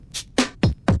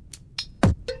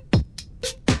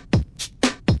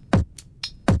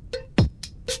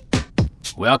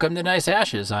Welcome to Nice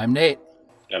Ashes. I'm Nate.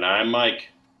 And I'm Mike.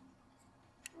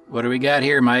 What do we got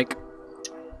here, Mike?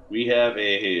 We have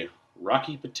a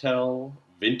Rocky Patel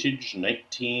Vintage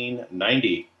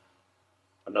 1990.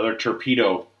 Another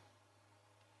torpedo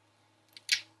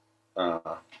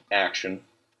action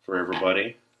for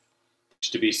everybody.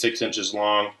 Used to be 6 inches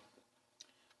long.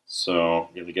 So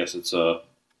I guess it's a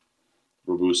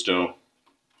Robusto.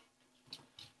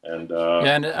 And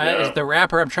the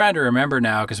wrapper, I'm trying to remember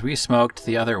now because we smoked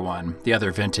the other one, the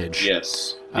other vintage.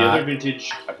 Yes. The other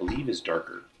vintage, I believe, is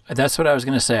darker. That's what I was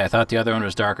going to say. I thought the other one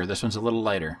was darker. This one's a little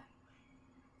lighter.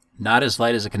 Not as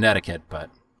light as a Connecticut, but...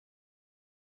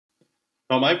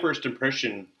 Well, my first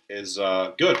impression is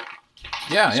good.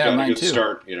 Yeah, Got mine a good too.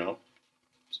 start,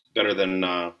 It's better than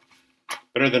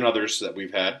others that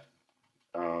we've had.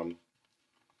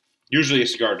 Usually a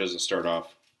cigar doesn't start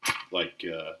off like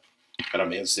that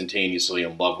I'm instantaneously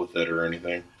in love with it or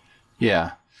anything.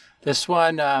 Yeah. This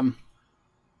one,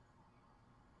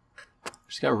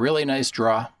 it's got a really nice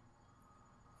draw.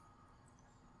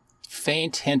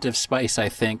 Faint hint of spice, I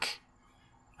think.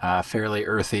 Fairly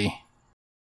earthy.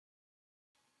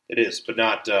 It is, but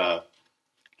not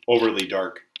overly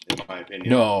dark, in my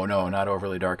opinion. No, not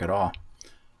overly dark at all.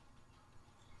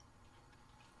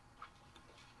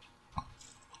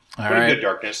 All Pretty right. good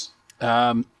darkness.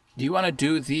 Do you want to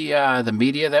do the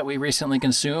media that we recently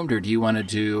consumed, or do you want to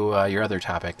do your other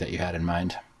topic that you had in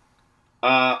mind?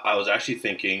 I was actually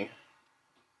thinking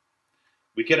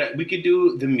we could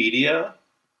do the media.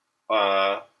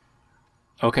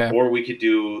 Okay. Or we could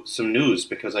do some news,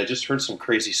 because I just heard some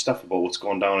crazy stuff about what's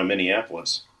going down in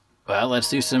Minneapolis. Well, let's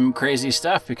do some crazy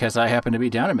stuff, because I happen to be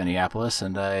down in Minneapolis,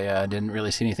 and I didn't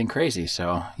really see anything crazy,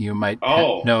 so you might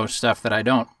know stuff that I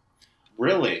don't.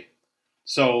 Really?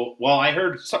 So, I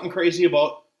heard something crazy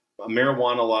about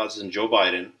marijuana laws in Joe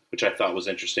Biden, which I thought was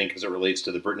interesting because it relates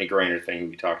to the Brittany Griner thing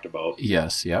we talked about.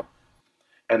 Yes, yep.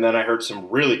 And then I heard some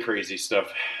really crazy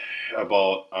stuff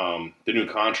about the new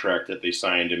contract that they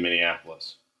signed in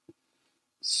Minneapolis.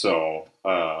 So,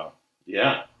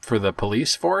 yeah. For the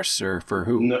police force, or for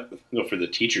who? No, for the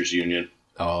teachers union.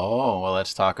 Oh, well,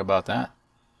 let's talk about that.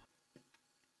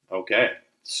 Okay.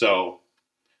 So,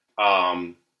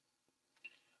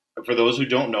 for those who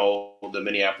don't know, the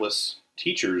Minneapolis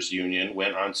teachers union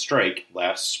went on strike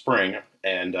last spring,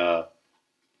 and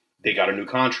they got a new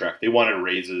contract. They wanted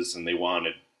raises, and they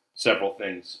wanted several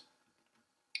things.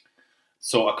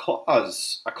 So a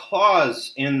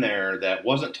clause in there that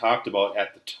wasn't talked about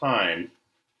at the time,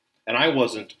 and I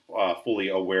wasn't fully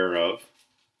aware of,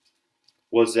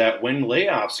 was that when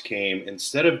layoffs came,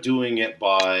 instead of doing it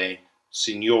by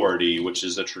seniority, which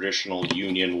is a traditional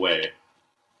union way,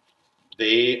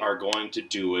 they are going to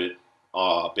do it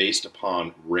based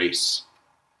upon race.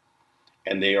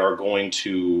 And they are going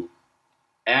to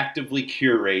actively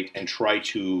curate and try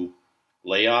to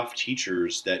lay off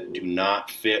teachers that do not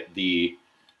fit the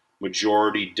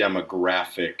majority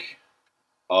demographic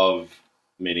of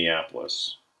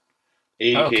Minneapolis.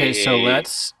 AKA, okay, so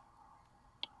let's...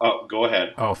 Oh, go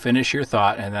ahead. Oh, finish your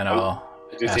thought, and then I'll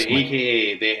ask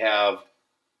AKA, they have...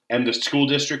 And the school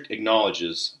district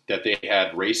acknowledges that they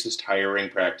had racist hiring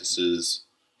practices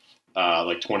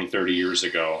like 20, 30 years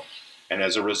ago. And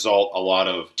as a result, a lot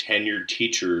of tenured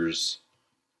teachers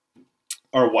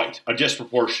are white, a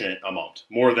disproportionate amount,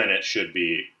 more than it should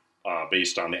be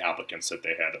based on the applicants that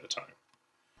they had at the time.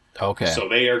 Okay. So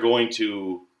they are going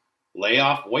to lay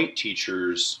off white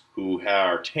teachers who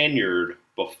are tenured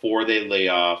before they lay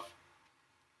off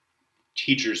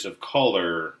teachers of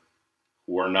color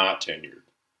who are not tenured.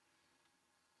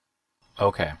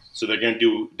 Okay. So they're going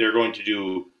to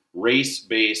do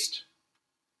race-based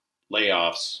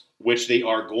layoffs, which they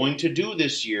are going to do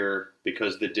this year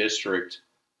because the district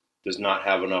does not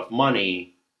have enough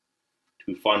money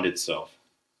to fund itself.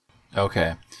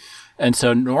 Okay. And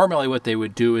so normally what they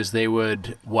would do is they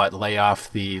would, lay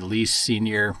off the least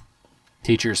senior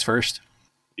teachers first?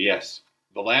 Yes.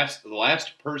 The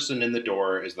last person in the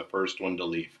door is the first one to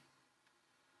leave.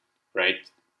 Right?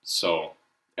 So,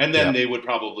 and then they would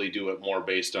probably do it more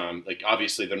based on,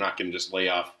 obviously they're not going to just lay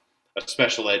off a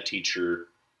special ed teacher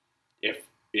if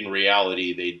in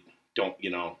reality they don't,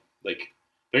 they're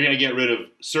going to get rid of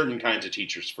certain kinds of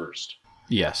teachers first.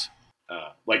 Yes.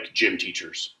 Like gym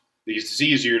teachers. Because it's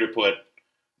easier to put,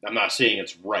 I'm not saying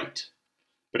it's right,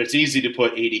 but it's easy to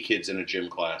put 80 kids in a gym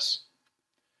class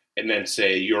and then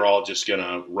say you're all just going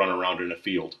to run around in a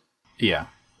field. Yeah.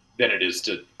 Than it is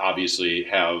to obviously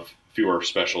have fewer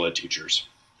special ed teachers.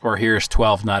 Or here's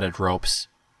 12 knotted ropes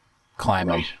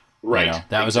climbing. Right.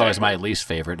 That was always my least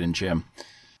favorite in gym.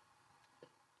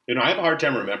 I have a hard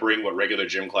time remembering what regular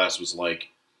gym class was like.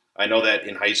 I know that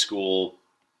in high school,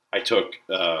 I took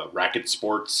racket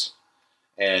sports,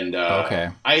 and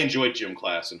I enjoyed gym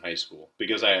class in high school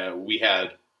because we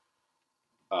had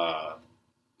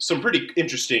some pretty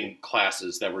interesting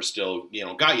classes that were still,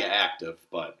 got you active,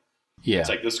 but it's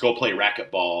like, let's go play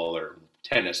racquetball or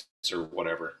tennis or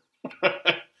whatever.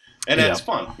 And that's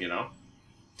fun,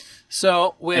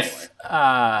 So with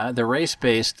the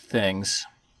race-based things,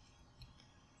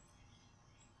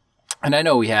 and I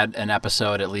know we had an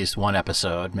episode, at least one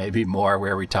episode, maybe more,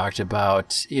 where we talked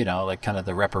about, like kind of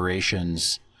the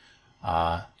reparations,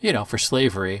 for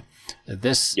slavery.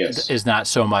 This is not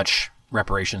so much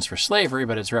reparations for slavery,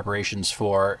 but it's reparations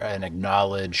for an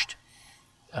acknowledged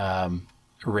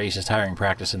racist hiring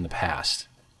practice in the past.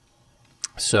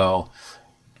 So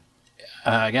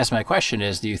I guess my question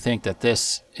is, do you think that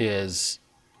this is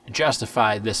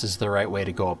justified? This is the right way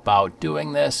to go about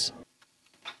doing this?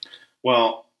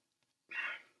 Well,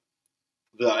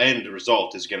 the end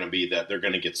result is going to be that they're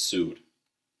going to get sued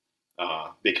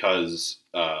because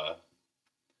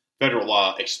federal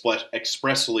law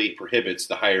expressly prohibits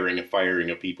the hiring and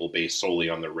firing of people based solely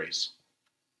on their race.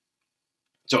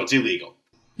 So it's illegal.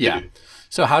 Yeah.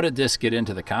 So how did this get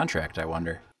into the contract, I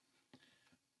wonder?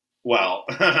 Well,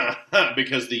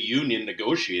 because the union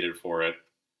negotiated for it.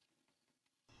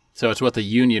 So it's what the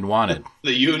union wanted.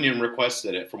 The union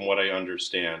requested it, from what I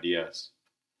understand, yes.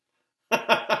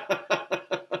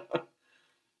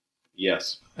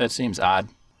 Yes. That seems odd.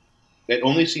 It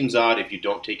only seems odd if you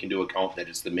don't take into account that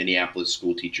it's the Minneapolis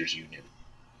School Teachers Union.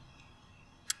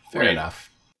 Fair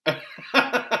enough.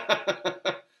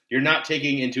 You're not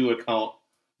taking into account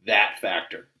that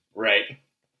factor, right?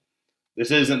 This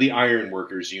isn't the Iron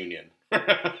Workers Union.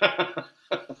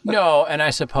 No, and I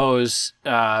suppose,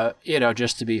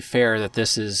 just to be fair, that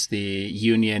this is the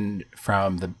union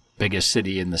from the biggest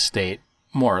city in the state,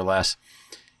 more or less.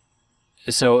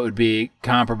 So it would be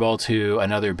comparable to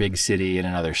another big city in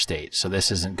another state. So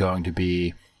this isn't going to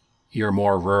be your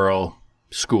more rural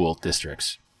school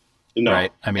districts. No.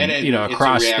 Right? I mean, it's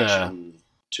across a reaction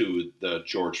to the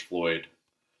George Floyd.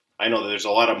 I know that there's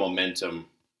a lot of momentum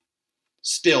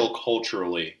still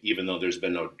culturally, even though there's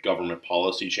been no government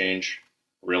policy change,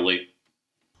 really.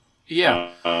 Yeah.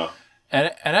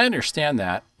 And I understand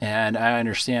that. And I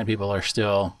understand people are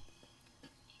still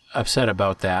upset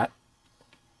about that.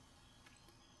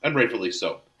 And rightfully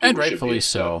so. And rightfully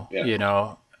so.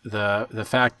 Yeah. The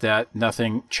fact that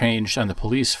nothing changed on the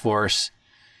police force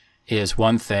is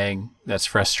one thing that's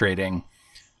frustrating.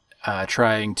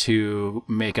 Trying to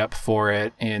make up for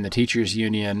it in the teachers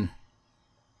union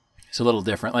is a little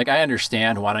different. Like, I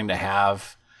understand wanting to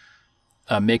have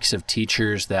a mix of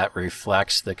teachers that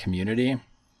reflects the community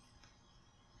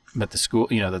that the school,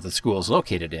 that the school is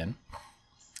located in.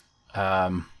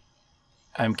 I'm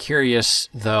curious,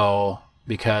 though,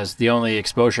 because the only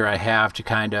exposure I have to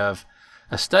kind of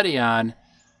a study on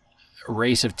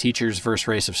race of teachers versus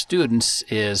race of students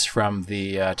is from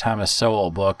the Thomas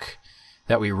Sowell book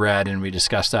that we read and we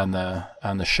discussed on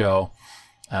the show.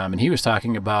 And he was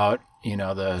talking about,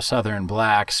 the Southern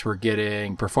blacks were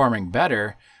performing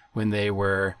better when they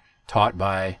were taught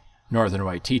by Northern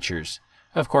white teachers.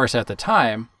 Of course, at the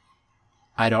time,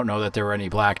 I don't know that there were any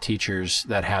black teachers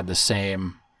that had the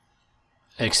same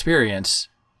experience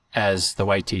as the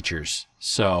white teachers.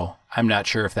 So I'm not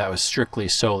sure if that was strictly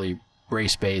solely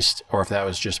race-based or if that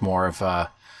was just more of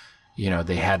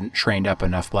they hadn't trained up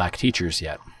enough black teachers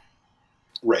yet.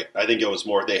 Right. I think it was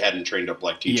more they hadn't trained up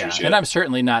black teachers yet. And I'm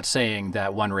certainly not saying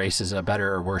that one race is a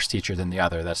better or worse teacher than the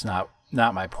other. That's not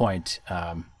my point.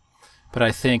 But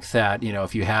I think that,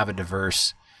 if you have a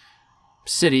diverse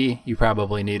city, you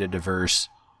probably need a diverse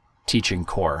teaching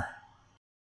corps.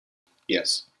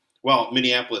 Yes. Well,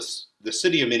 the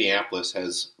city of Minneapolis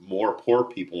has more poor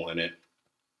people in it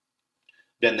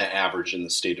than the average in the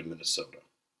state of Minnesota.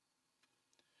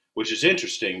 Which is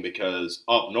interesting because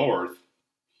up north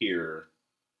here,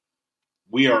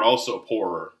 we are also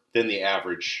poorer than the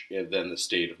average than the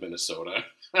state of Minnesota.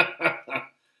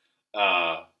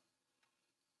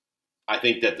 I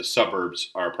think that the suburbs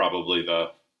are probably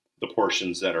the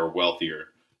portions that are wealthier.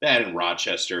 That in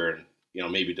Rochester and,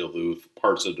 maybe Duluth,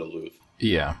 parts of Duluth.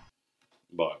 Yeah.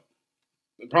 But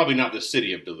probably not the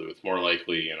city of Duluth. More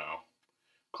likely,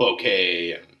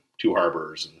 Cloquet and Two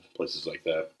Harbors and places like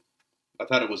that. I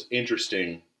thought it was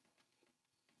interesting.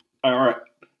 All right.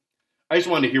 I just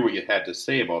wanted to hear what you had to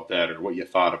say about that or what you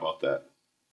thought about that.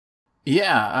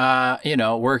 Yeah.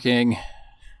 Working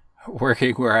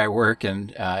where I work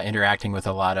and interacting with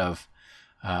a lot of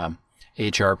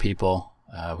HR people.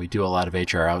 We do a lot of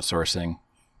HR outsourcing.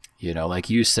 Like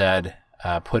you said,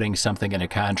 putting something in a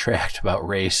contract about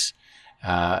race,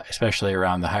 especially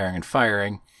around the hiring and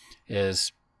firing,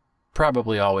 is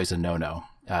probably always a no-no.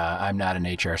 I'm not an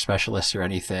HR specialist or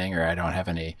anything, or I don't have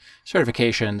any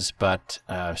certifications, but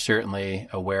certainly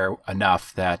aware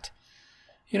enough that,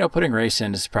 putting race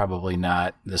in is probably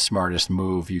not the smartest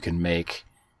move you can make,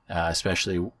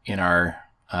 especially in our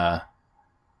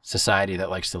society that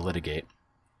likes to litigate.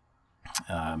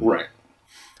 Right.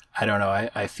 I don't know.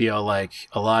 I feel like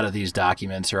a lot of these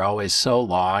documents are always so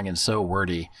long and so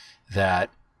wordy that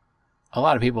a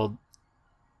lot of people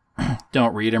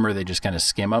don't read them, or they just kind of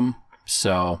skim them.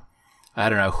 So I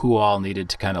don't know who all needed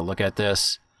to kind of look at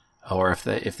this, or if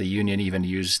the union even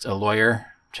used a lawyer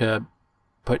to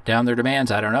put down their demands.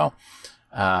 I don't know.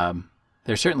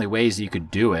 There's certainly ways you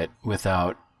could do it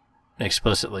without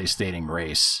explicitly stating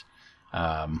race.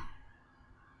 I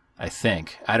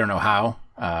think. I don't know how.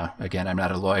 Again, I'm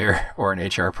not a lawyer or an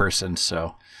HR person,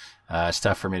 so it's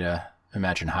tough for me to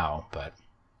imagine how. But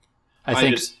I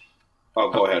think.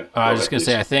 Go ahead. I was just going to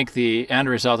say, I think the end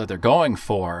result that they're going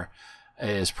for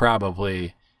is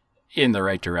probably in the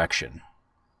right direction,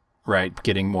 right?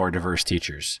 Getting more diverse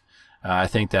teachers. I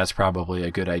think that's probably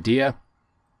a good idea.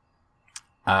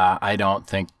 I don't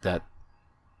think that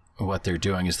what they're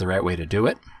doing is the right way to do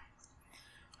it,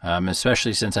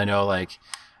 especially since I know, like,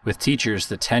 with teachers,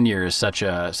 the tenure is such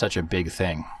a big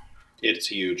thing. It's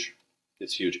huge.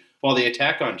 It's huge. Well, the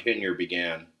attack on tenure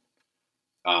began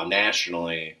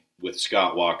nationally with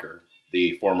Scott Walker,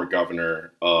 the former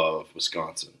governor of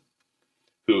Wisconsin,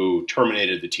 who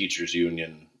terminated the teachers'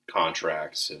 union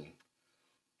contracts and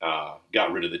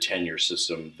got rid of the tenure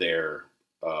system there.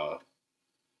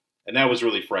 And that was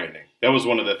really frightening. That was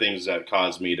one of the things that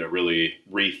caused me to really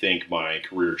rethink my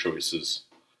career choices.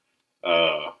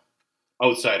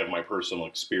 Outside of my personal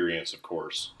experience, of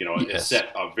course, Yes. It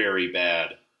set a very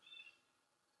bad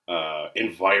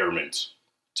environment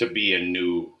to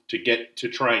get to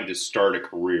trying to start a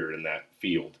career in that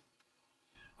field.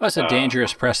 Well, it's a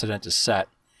dangerous precedent to set.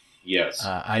 Yes.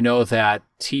 I know that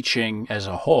teaching as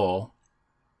a whole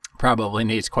probably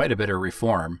needs quite a bit of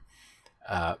reform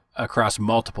across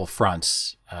multiple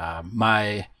fronts.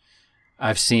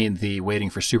 I've seen the Waiting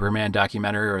for Superman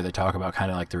documentary, where they talk about kind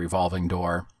of like the revolving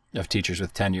door of teachers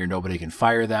with tenure. Nobody can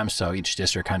fire them, so each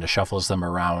district kind of shuffles them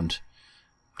around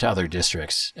to other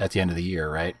districts at the end of the year,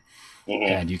 right? Mm-hmm.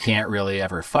 And you can't really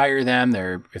ever fire them.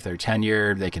 If they're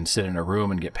tenured, they can sit in a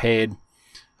room and get paid,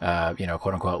 quote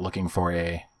unquote, looking for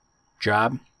a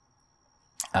job.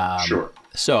 Sure.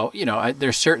 So,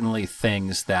 there's certainly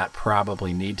things that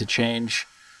probably need to change.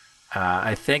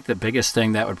 I think the biggest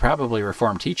thing that would probably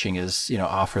reform teaching is,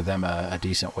 offer them a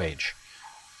decent wage.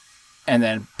 And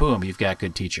then, boom, you've got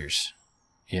good teachers,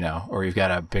 or you've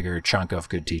got a bigger chunk of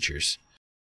good teachers.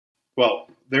 Well,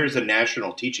 there's a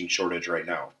national teaching shortage right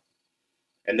now,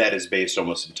 and that is based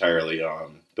almost entirely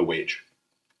on the wage.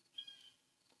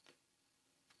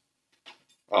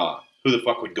 Who the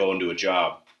fuck would go into a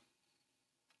job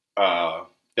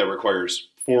that requires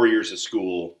 4 years of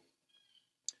school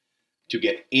to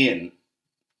get in,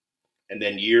 and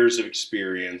then years of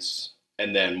experience,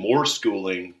 and then more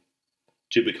schooling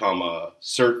to become a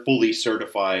fully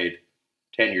certified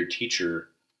tenured teacher?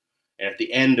 And at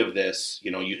the end of this,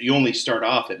 you only start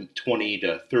off at 20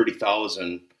 to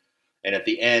 30,000, and at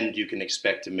the end you can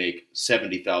expect to make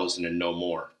 70,000 and no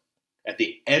more at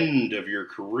the end of your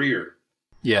career.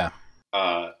 Yeah.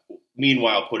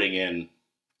 Meanwhile, putting in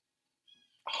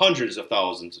hundreds of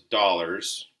thousands of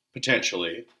dollars,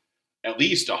 potentially at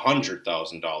least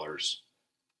 $100,000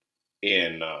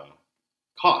 in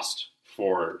cost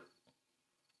for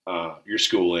your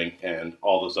schooling and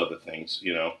all those other things,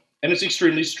 and it's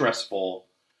extremely stressful.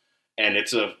 And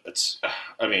it's a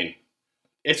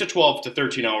 12 to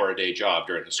 13 hour a day job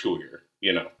during the school year,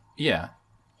 Yeah.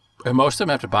 And most of them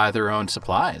have to buy their own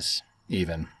supplies,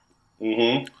 even.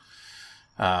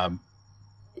 Mm-hmm.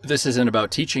 This isn't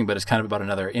about teaching, but it's kind of about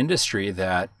another industry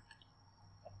that,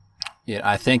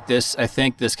 I think this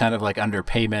kind of like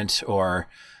underpayment or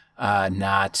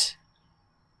not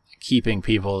keeping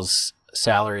people's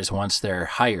salaries once they're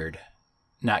hired,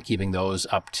 not keeping those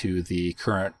up to the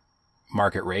current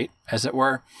market rate, as it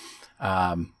were,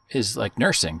 is like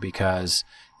nursing, because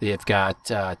they've got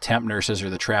temp nurses or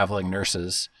the traveling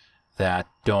nurses that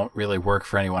don't really work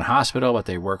for any one hospital, but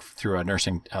they work through a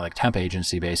nursing like temp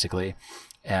agency basically,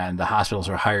 and the hospitals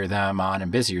will hire them on in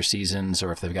busier seasons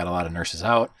or if they've got a lot of nurses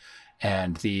out,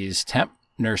 and these temp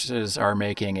nurses are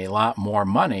making a lot more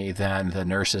money than the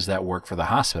nurses that work for the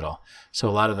hospital. So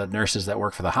a lot of the nurses that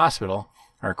work for the hospital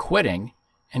are quitting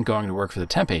and going to work for the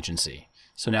temp agency.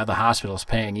 So now the hospital's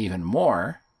paying even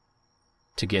more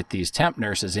to get these temp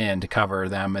nurses in to cover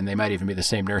them, and they might even be the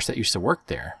same nurse that used to work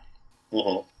there.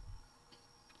 Mm-hmm.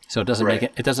 So it doesn't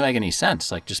it doesn't make any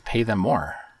sense. Like, just pay them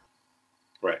more.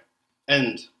 Right.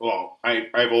 And, well,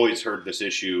 I've always heard this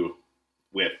issue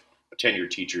with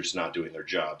tenured teachers not doing their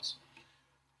jobs.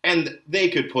 And they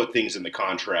could put things in the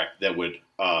contract that would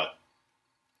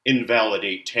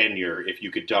invalidate tenure if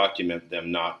you could document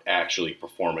them not actually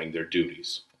performing their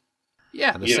duties.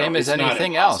 Yeah, the same as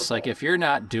anything else. Like, if you're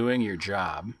not doing your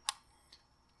job,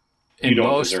 in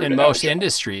most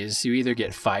industries, you either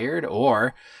get fired,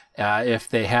 or if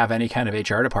they have any kind of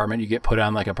HR department, you get put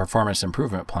on like a performance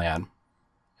improvement plan,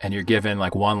 and you're given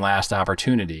like one last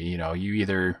opportunity. You know, you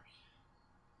either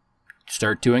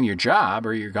start doing your job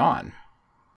or you're gone.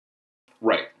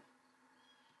 Right.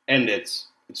 And it's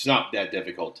not that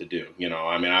difficult to do. You know,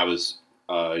 I mean, I was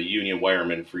a union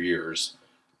wireman for years,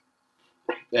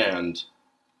 and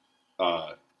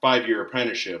 5-year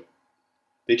apprenticeship.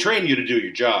 They train you to do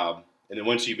your job, and then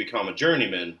once you become a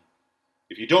journeyman,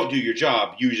 if you don't do your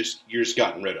job, you're just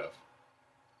gotten rid of.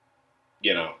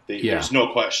 You know, there's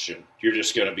no question. You're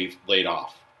just going to be laid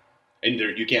off, and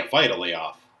you can't fight a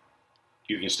layoff.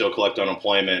 You can still collect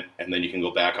unemployment, and then you can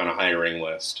go back on a hiring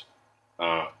list.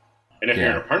 And if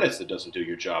you're an apprentice that doesn't do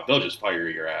your job, they'll just fire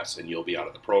your ass, and you'll be out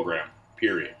of the program.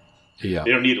 Period. Yeah.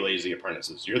 They don't need lazy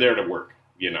apprentices. You're there to work.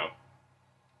 You know.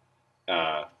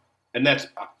 And that's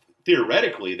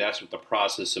theoretically, that's what the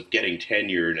process of getting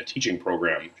tenure in a teaching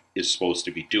program is supposed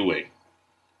to be doing,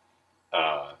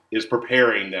 is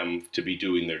preparing them to be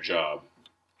doing their job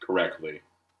correctly.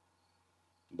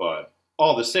 But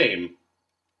all the same,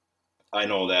 I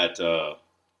know that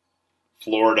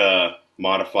Florida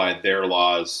modified their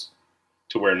laws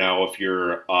to where now if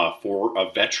you're for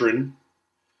a veteran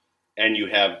and you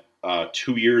have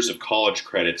 2 years of college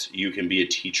credits, you can be a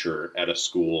teacher at a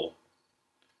school.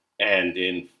 And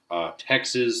in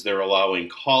Texas, they're allowing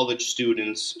college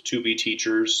students to be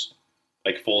teachers,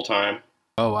 like full-time.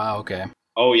 Oh, wow, okay.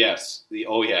 Oh, yes.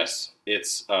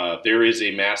 It's there is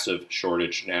a massive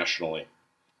shortage nationally.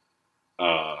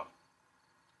 And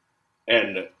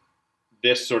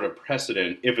this sort of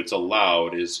precedent, if it's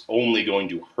allowed, is only going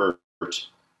to hurt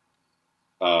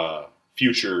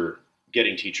future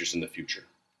getting teachers in the future,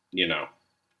 you know.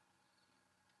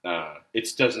 It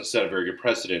doesn't set a very good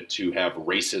precedent to have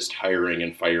racist hiring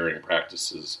and firing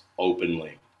practices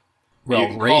openly. Well,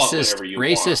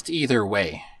 racist either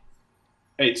way.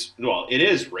 It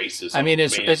is racism. I mean,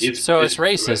 it's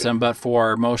racism, but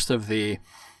for most of the,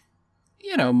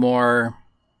 more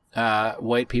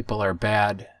white people are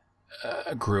bad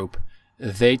group,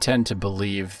 they tend to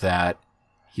believe that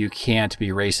you can't be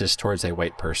racist towards a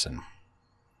white person,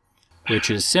 which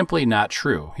is simply not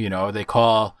true. You know, they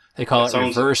call it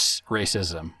reverse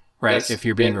racism, right? If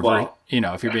you're being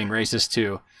if you're being racist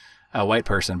to a white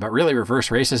person, but really reverse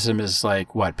racism is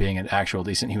like what, being an actual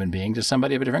decent human being to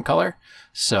somebody of a different color.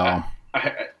 So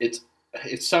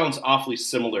it sounds awfully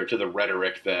similar to the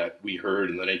rhetoric that we heard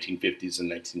in the 1950s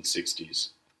and 1960s,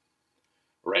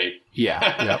 right?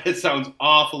 Yeah. Yep. It sounds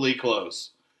awfully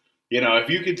close. You know, if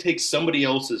you could take somebody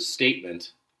else's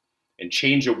statement and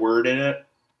change a word in it,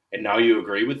 and now you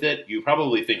agree with it, you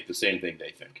probably think the same thing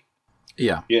they think.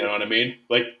 Yeah. You know what I mean?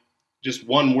 Like, just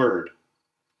one word.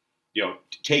 You know,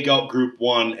 take out group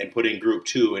one and put in group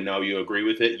two, and now you agree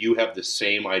with it. You have the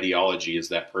same ideology as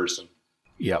that person.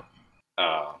 Yep.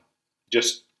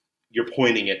 Just you're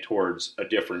pointing it towards a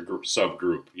different group,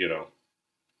 subgroup, you know.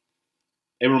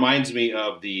 It reminds me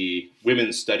of the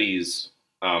women's studies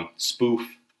spoof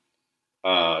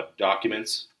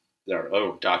documents.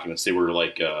 Documents. They were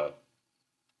like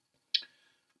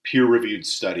peer-reviewed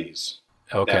studies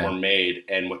that were made.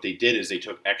 And what they did is they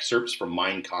took excerpts from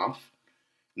Mein Kampf,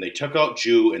 and they took out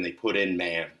Jew and they put in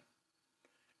man.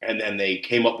 And then they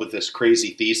came up with this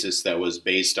crazy thesis that was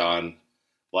based on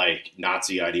like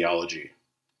Nazi ideology.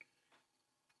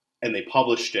 And they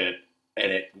published it,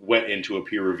 and it went into a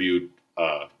peer-reviewed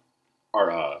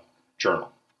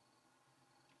journal.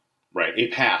 Right.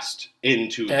 It passed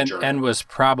into the journal. And was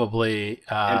probably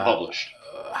and published.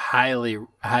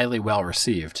 Highly well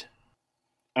received.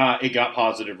 It got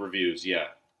positive reviews, yeah.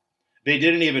 They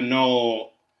didn't even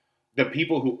know the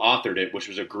people who authored it, which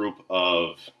was a group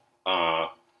of a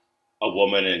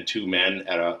woman and two men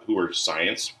who were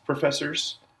science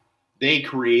professors. They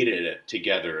created it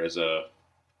together as a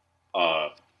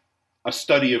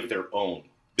study of their own.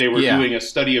 They were doing a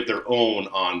study of their own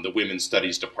on the women's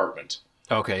studies department.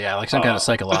 Okay, yeah, like some kind of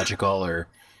psychological or...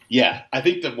 Yeah, I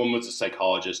think that one was a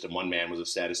psychologist and one man was a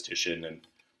statistician and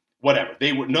whatever.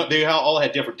 They all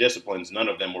had different disciplines. None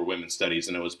of them were women's studies,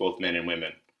 and it was both men and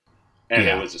women. And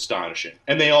it was astonishing.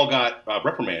 And they all got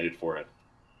reprimanded for it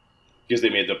because they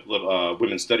made the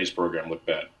women's studies program look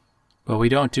bad. But we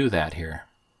don't do that here.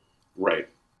 Right.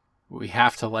 we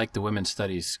have to like the women's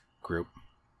studies group.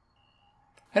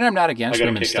 And I'm not against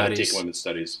women's studies. I take women's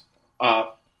studies.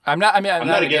 I'm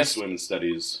not against women's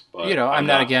studies, but I'm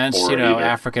not against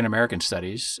African American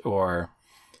studies or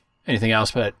anything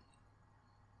else. But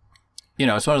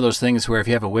it's one of those things where if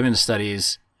you have a women's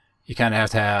studies, you kind of have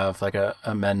to have like a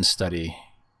men's study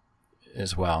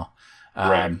as well.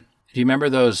 Right. Do you remember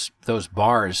those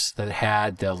bars that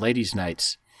had the ladies'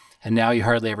 nights? And now you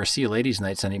hardly ever see ladies'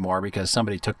 nights anymore because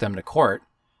somebody took them to court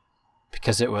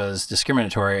because it was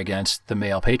discriminatory against the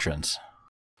male patrons.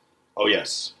 Oh,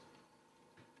 yes.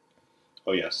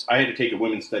 I had to take a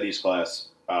women's studies class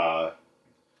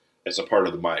as a part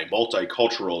of my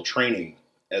multicultural training,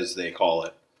 as they call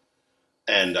it.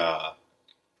 And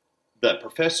the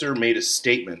professor made a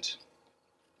statement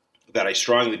that I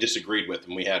strongly disagreed with,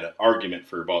 and we had an argument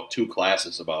for about 2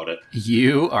 classes about it.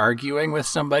 You arguing with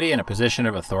somebody in a position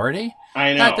of authority?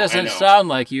 I know. That doesn't sound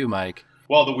like you, Mike.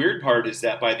 Well, the weird part is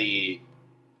that it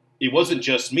wasn't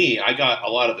just me. I got a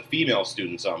lot of the female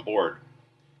students on board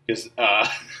because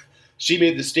she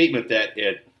made the statement that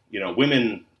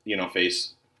women,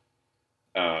 face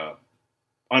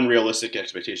unrealistic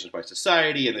expectations by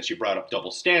society, and then she brought up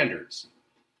double standards.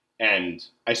 And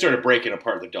I started breaking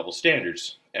apart the double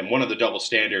standards. And one of the double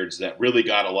standards that really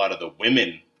got a lot of the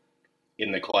women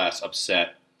in the class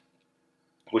upset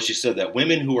was she said that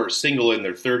women who are single in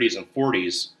their 30s and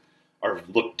 40s are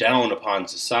looked down upon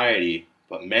society,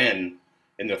 but men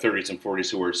in their 30s and 40s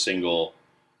who are single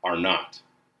are not.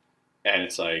 And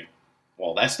it's like,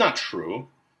 well, that's not true.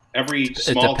 Every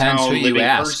small town living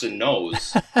person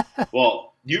knows.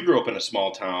 Well, you grew up in a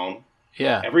small town.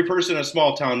 Yeah. Every person in a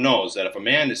small town knows that if a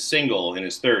man is single in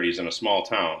his 30s in a small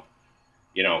town,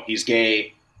 he's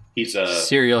gay, he's a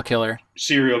serial killer.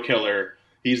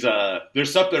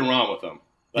 There's something wrong with him.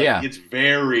 It's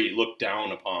very looked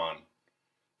down upon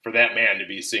for that man to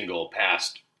be single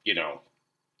past,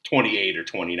 28 or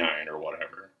 29 or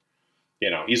whatever.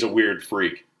 He's a weird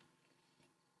freak.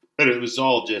 But it was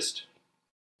all just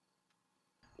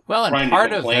and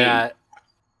part of that,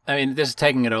 this is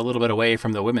taking it a little bit away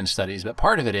from the women's studies, but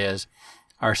part of it is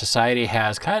our society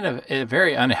has kind of a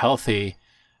very unhealthy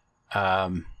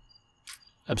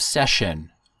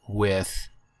obsession with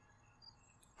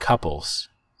couples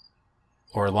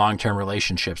or long-term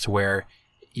relationships where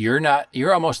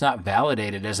you're almost not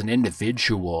validated as an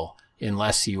individual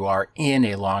unless you are in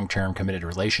a long-term committed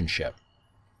relationship.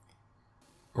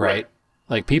 Right?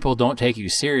 Like people don't take you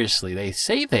seriously. They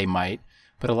say they might,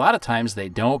 but a lot of times they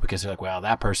don't because they're like, well,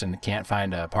 that person can't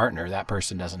find a partner. That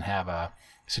person doesn't have a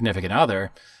significant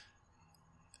other.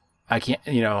 I can't,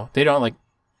 they don't like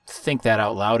think that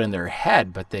out loud in their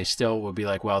head, but they still would be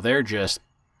like, well, they're just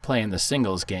playing the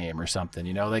singles game or something,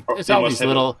 it's all these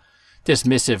little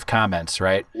dismissive comments,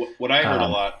 right? What I heard a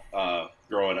lot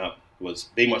growing up was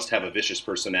they must have a vicious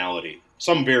personality,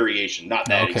 some variation, not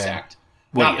that exact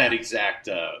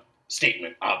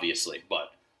statement, obviously,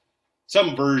 but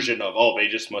some version of, they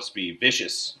just must be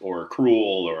vicious or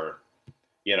cruel or,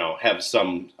 have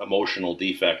some emotional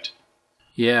defect.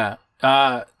 Yeah.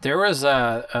 There was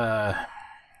a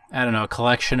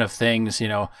collection of things,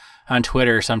 on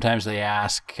Twitter. Sometimes they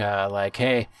ask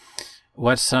hey,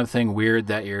 what's something weird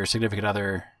that your significant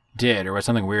other did? Or what's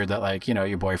something weird that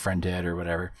your boyfriend did or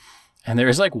whatever. And there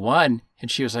was one, and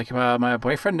she was like, well, my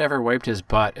boyfriend never wiped his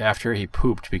butt after he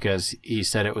pooped because he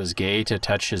said it was gay to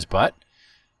touch his butt.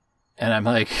 And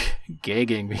I'm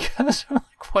gagging because I'm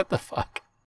what the fuck?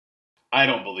 I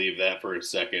don't believe that for a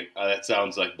second. That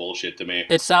sounds like bullshit to me.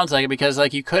 It sounds like it because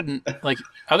you couldn't,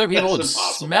 other people would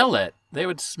smell it. They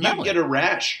would smell it. You'd get a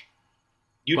rash.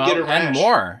 You'd get a rash.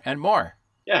 And more.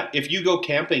 Yeah, if you go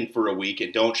camping for a week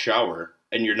and don't shower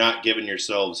and you're not giving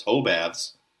yourselves hoe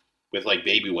baths with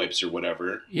baby wipes or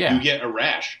whatever, you get a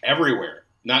rash everywhere,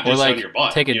 not just on your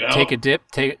butt. Take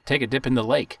a dip in the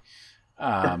lake.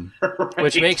 Right.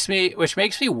 Which makes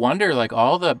me wonder,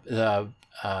 all the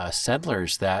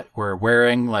settlers that were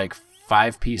wearing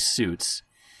 5-piece suits,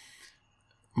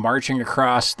 marching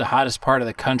across the hottest part of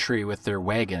the country with their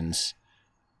wagons,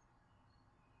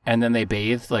 and then they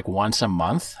bathed once a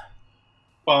month.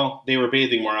 Well, they were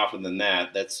bathing more often than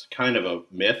that. That's kind of a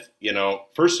myth,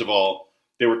 First of all,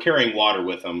 they were carrying water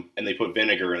with them, and they put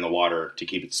vinegar in the water to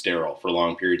keep it sterile for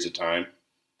long periods of time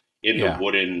in the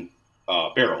wooden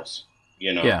barrels.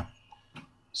 Yeah.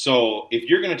 So if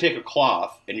you're going to take a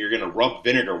cloth and you're going to rub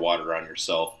vinegar water on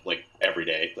yourself every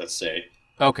day, let's say,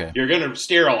 okay, you're going to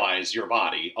sterilize your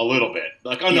body a little bit,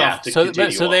 enough to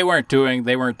continue. So they weren't doing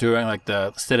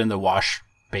the sit in the wash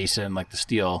basin the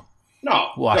steel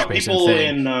wash basin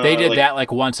thing. They did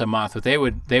that once a month, but they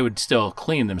would still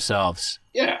clean themselves.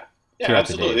 Yeah, Yeah, throughout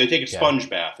absolutely. the day. They take a sponge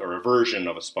bath or a version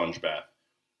of a sponge bath,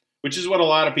 which is what a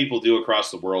lot of people do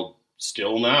across the world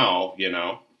still now,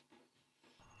 Yeah.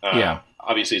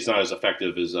 Obviously, it's not as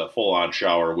effective as a full-on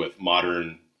shower with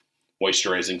modern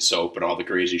moisturizing soap and all the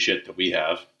crazy shit that we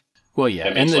have. Well, yeah,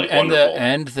 That and makes the life and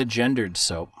wonderful. the gendered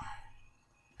soap,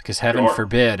 because heaven Sure.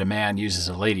 forbid a man uses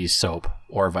a lady's soap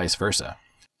or vice versa.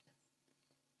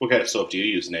 What kind of soap do you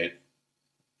use, Nate?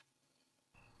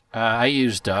 I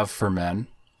use Dove for men.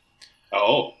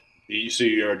 Oh, so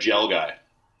you're a gel guy.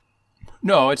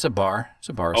 No, it's a bar. It's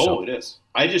a bar soap. Oh, it is.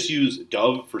 I just use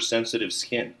Dove for sensitive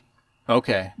skin.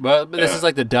 Okay, but this Yeah. is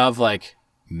like the Dove like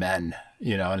men,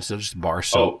 and it's just bar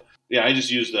soap. Oh, yeah, I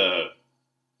just use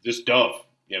just Dove,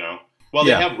 Well,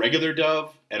 Yeah. they have regular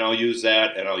Dove, and I'll use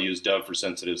that, and I'll use Dove for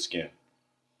sensitive skin.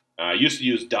 I used to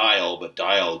use Dial, but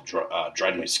Dial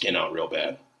dried my skin out real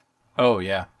bad. Oh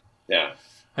yeah. Yeah.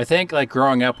 I think like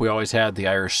growing up, we always had the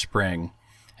Irish Spring,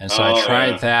 and so I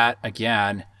tried that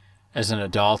again as an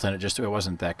adult, and it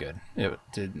wasn't that good. It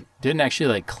didn't actually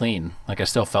like clean. Like I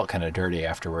still felt kind of dirty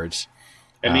afterwards.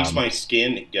 It makes my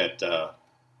skin get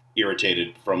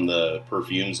irritated from the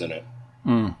perfumes in it.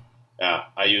 Mm. Yeah,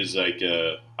 I use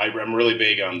I'm really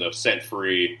big on the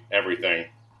scent-free everything.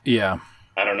 Yeah.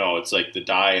 I don't know. It's like the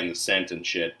dye and the scent and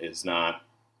shit is not.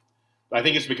 I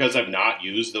think it's because I've not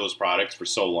used those products for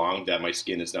so long that my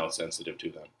skin is now sensitive to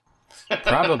them.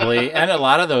 Probably, and a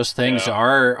lot of those things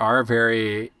are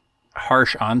very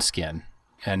harsh on skin,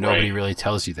 and nobody really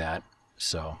tells you that.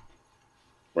 So,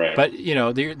 right. But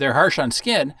they're harsh on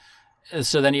skin,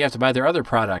 so then you have to buy their other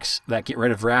products that get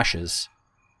rid of rashes.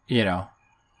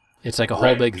 It's like a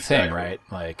whole big thing, right?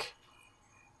 Like,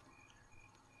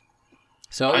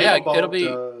 so it'll be.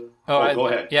 Go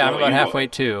ahead. Yeah, No, I'm about you halfway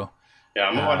go. too. Yeah,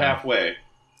 I'm about halfway.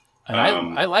 And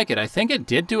I like it. I think it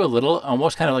did do a little,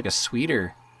 almost kind of like a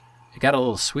sweeter. It got a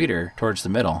little sweeter towards the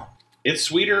middle. It's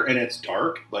sweeter and it's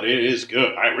dark, but it is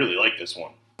good. I really like this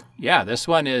one. Yeah, this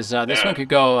one is. This one could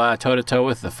go toe to toe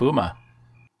with the Fuma.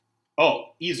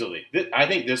 Oh, easily. I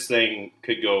think this thing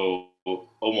could go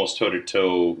almost toe to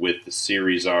toe with the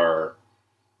Series R,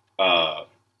 Romeo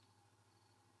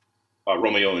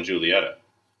and Julieta.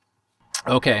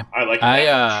 Okay, I like.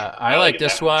 I like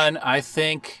this one. I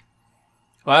think.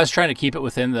 Well, I was trying to keep it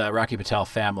within the Rocky Patel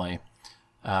family.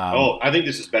 I think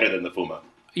this is better than the Fuma.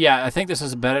 Yeah, I think this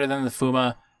is better than the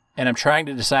Fuma, and I'm trying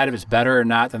to decide if it's better or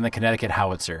not than the Connecticut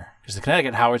Howitzer, because the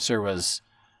Connecticut Howitzer was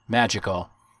magical.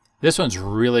 This one's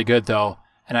really good, though,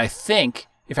 and I think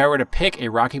if I were to pick a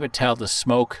Rocky Patel to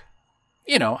smoke,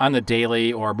 on the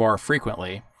daily or more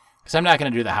frequently, because I'm not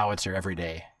going to do the Howitzer every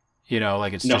day,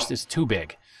 it's too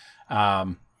big.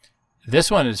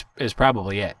 This one is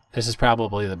probably it. This is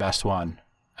probably the best one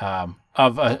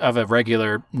of a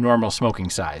regular normal smoking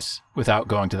size without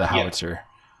going to the Howitzer.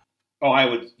 Oh, I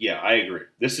would. Yeah, I agree.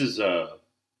 This is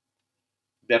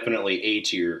definitely A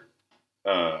tier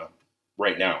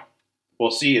right now. We'll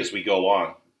see as we go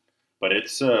on, but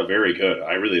it's very good.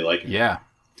 I really like it. Yeah,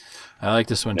 I like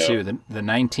this one too. The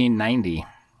 1990.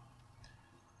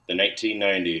 The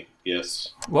 1990.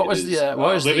 Yes. What was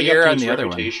the year on the other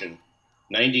one?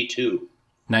 92.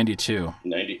 92.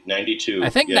 92. I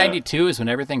think 92 is when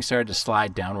everything started to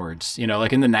slide downwards.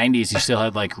 Like in the 90s, you still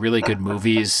had like really good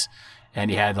movies, and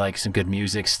you had like some good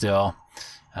music still.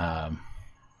 Then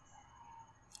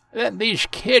these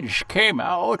kids came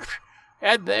out,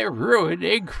 and they're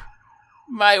ruining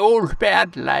my old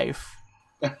bad life.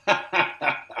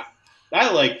 I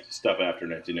like stuff after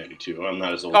 1992. I'm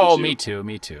not as old as you. Oh, me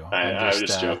too. I was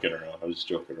just joking around.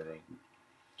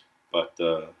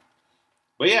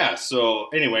 But yeah, so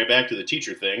anyway, back to the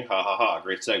teacher thing. Ha ha ha,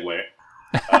 great segue.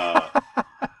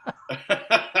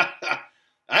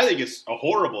 I think it's a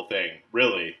horrible thing,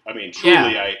 really. I mean,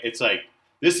 truly, it's like,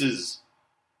 this is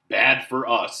bad for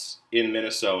us in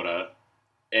Minnesota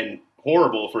and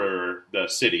horrible for the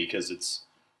city because it's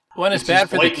bad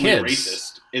for the kids.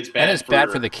 Racist. It's bad. And it's bad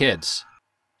for the kids.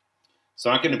 It's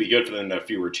not going to be good for them to have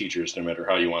fewer teachers, no matter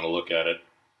how you want to look at it.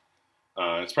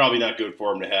 It's probably not good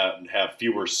for them to have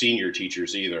fewer senior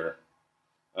teachers either,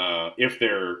 if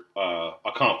they're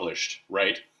accomplished,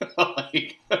 right?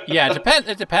 Yeah,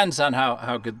 it depends on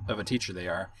how good of a teacher they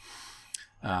are.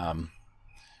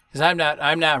 Because I'm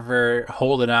not for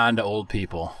holding on to old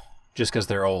people just because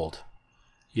they're old.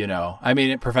 I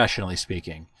mean, professionally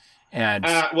speaking. And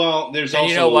there's also,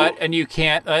 you know what? And you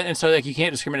can't, and so like you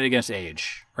can't discriminate against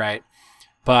age, right?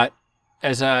 But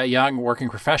as a young working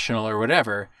professional or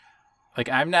whatever, like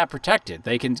I'm not protected.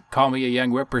 They can call me a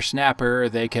young whippersnapper.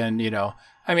 They can,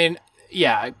 I mean,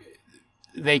 yeah,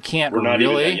 they can't. We're not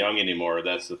really even that young anymore.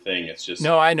 That's the thing. It's just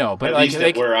no, I know, but at like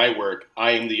least where I work,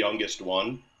 I am the youngest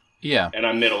one, Yeah. And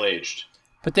I'm middle-aged.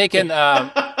 But they can,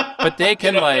 but they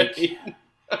can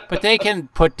but they can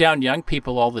put down young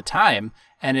people all the time.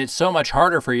 And it's so much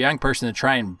harder for a young person to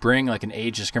try and bring like an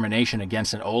age discrimination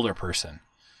against an older person.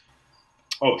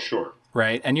 Oh, sure.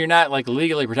 Right. And you're not like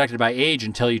legally protected by age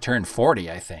until you turn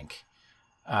 40, I think.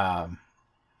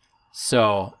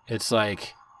 So it's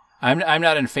like, I'm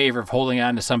not in favor of holding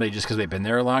on to somebody just because they've been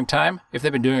there a long time. If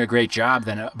they've been doing a great job,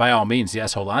 then by all means,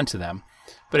 yes, hold on to them.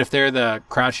 But if they're the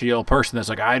crotchety old person that's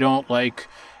like, I don't like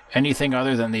anything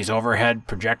other than these overhead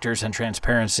projectors and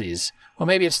transparencies, well,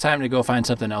 maybe it's time to go find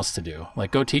something else to do.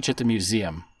 Like go teach at the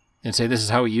museum and say, this is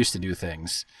how we used to do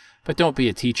things. But don't be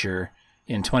a teacher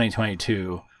in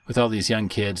 2022 with all these young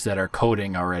kids that are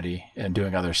coding already and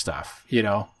doing other stuff, you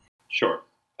know? Sure.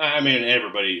 I mean,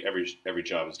 every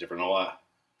job is different.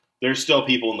 There's still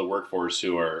people in the workforce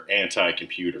who are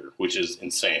anti-computer, which is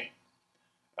insane.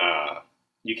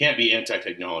 You can't be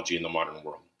anti-technology in the modern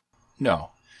world. No.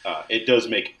 It does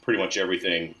make pretty much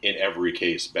everything in every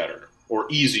case better or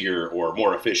easier or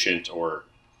more efficient or,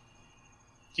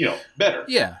 better.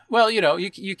 Yeah. Well,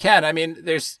 you can. I mean,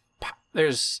 there's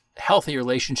healthy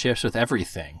relationships with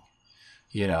everything,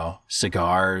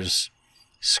 cigars,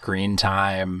 screen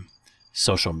time,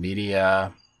 social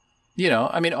media,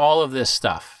 I mean, all of this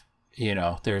stuff.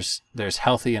 There's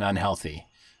healthy and unhealthy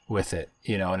with it,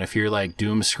 and if you're like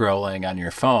doom scrolling on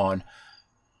your phone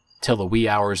till the wee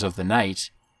hours of the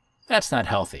night, that's not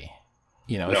healthy.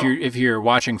 No. If you're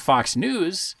watching Fox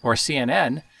News or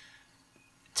CNN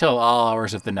till all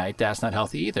hours of the night, that's not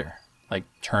healthy either. Like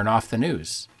turn off the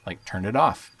news, like turn it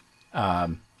off.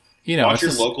 Watch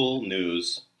your local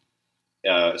news,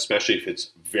 especially if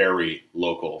it's very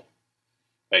local.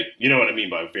 Like, you know what I mean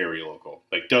by very local.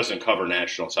 Like, doesn't cover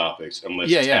national topics unless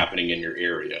it's happening in your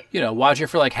area. Watch it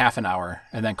for like half an hour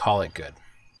and then call it good.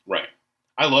 Right.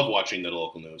 I love watching the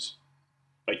local news.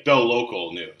 Like, the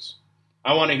local news.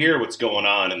 I want to hear what's going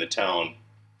on in the town,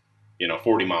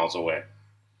 40 miles away.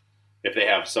 If they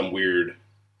have some weird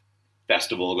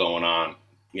festival going on,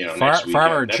 next weekend.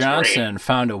 Farmer That's Johnson great.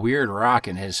 found a weird rock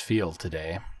in his field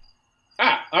today.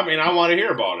 I mean, I want to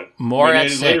hear about it. More at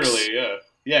 6. Literally, yeah.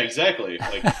 Yeah, exactly.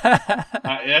 Like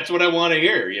that's what I want to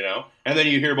hear, And then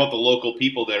you hear about the local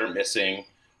people that are missing.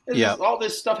 All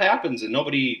this stuff happens, and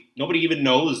nobody even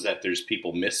knows that there's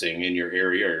people missing in your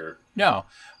area. No.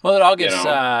 Well, it all gets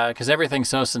because everything's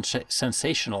so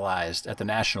sensationalized at the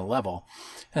national level,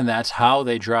 and that's how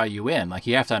they draw you in. Like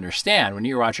you have to understand when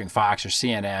you're watching Fox or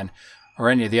CNN or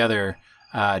any of the other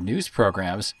news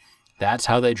programs. That's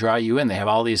how they draw you in. They have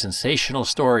all these sensational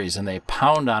stories, and they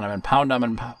pound on them and pound on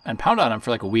them and pound on them for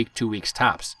like a week, 2 weeks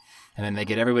tops. And then they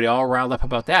get everybody all riled up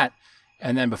about that.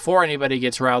 And then before anybody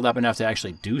gets riled up enough to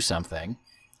actually do something,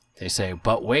 they say,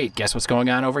 but wait, guess what's going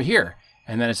on over here?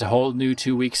 And then it's a whole new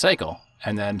 2-week cycle,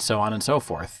 and then so on and so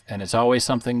forth. And it's always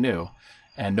something new.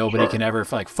 And nobody can ever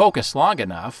focus long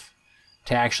enough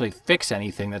to actually fix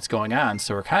anything that's going on.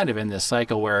 So we're kind of in this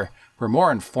cycle where we're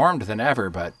more informed than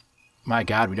ever, but my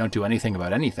God, we don't do anything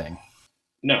about anything.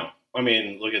 No. I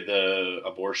mean, look at the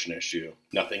abortion issue.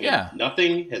 Nothing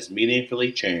has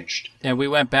meaningfully changed. And we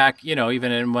went back,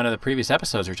 even in one of the previous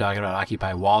episodes, we were talking about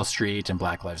Occupy Wall Street and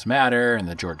Black Lives Matter and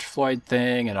the George Floyd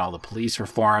thing and all the police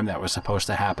reform that was supposed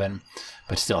to happen,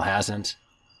 but still hasn't.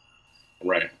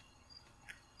 Right.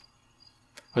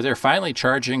 But they're finally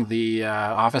charging the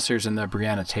officers in the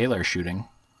Breonna Taylor shooting.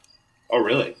 Oh,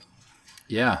 really?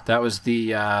 Yeah, that was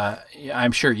the,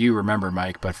 I'm sure you remember,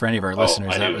 Mike, but for any of our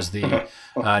listeners, that was the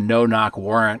no-knock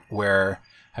warrant where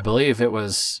I believe it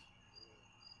wasn't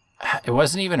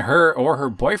even her or her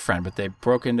boyfriend, but they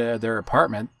broke into their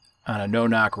apartment on a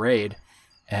no-knock raid,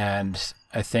 and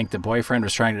I think the boyfriend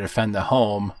was trying to defend the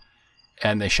home,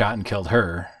 and they shot and killed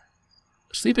her.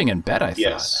 Sleeping in bed, I thought.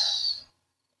 Yes.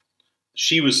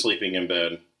 She was sleeping in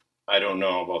bed. I don't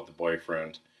know about the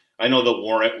boyfriend. I know the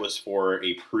warrant was for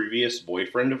a previous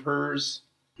boyfriend of hers.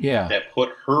 Yeah. That put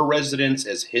her residence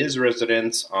as his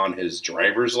residence on his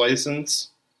driver's license.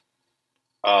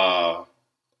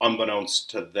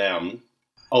 Unbeknownst to them,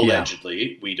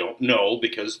 allegedly. Yeah. We don't know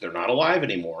because they're not alive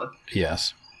anymore.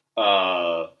 Yes.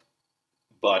 And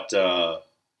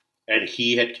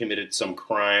he had committed some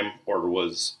crime or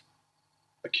was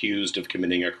accused of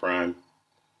committing a crime.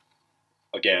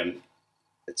 Again,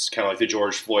 it's kind of like the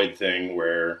George Floyd thing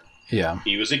where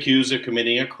he was accused of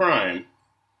committing a crime,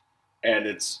 and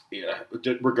it's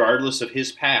regardless of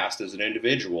his past as an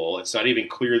individual, it's not even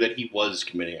clear that he was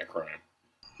committing a crime.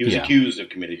 He was accused of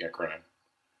committing a crime.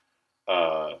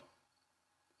 And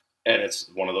it's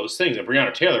one of those things. And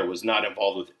Breonna Taylor was not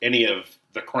involved with any of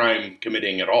the crime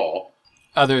committing at all.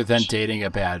 Other than dating a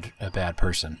bad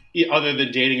person. Yeah, other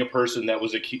than dating a person that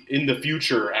was in the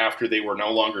future after they were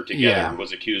no longer together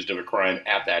was accused of a crime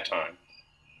at that time.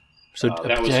 So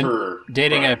that was her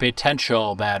dating crime. a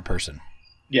potential bad person.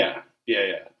 Yeah.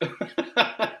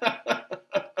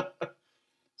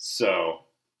 So,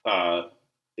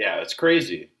 it's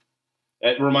crazy.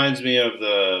 It reminds me of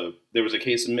there was a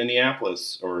case in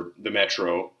Minneapolis, or the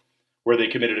Metro, where they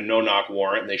committed a no-knock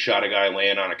warrant and they shot a guy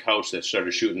laying on a couch that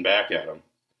started shooting back at him.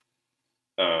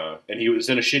 And he was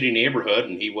in a shitty neighborhood,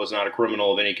 and he was not a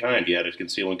criminal of any kind. He had a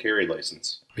conceal and carry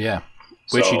license. Yeah,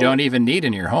 which you don't even need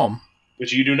in your home.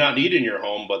 Which you do not need in your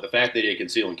home, but the fact that he had a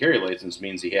conceal and carry license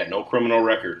means he had no criminal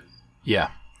record.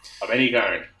 Yeah. Of any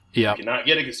kind. Yeah. You cannot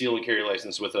get a conceal and carry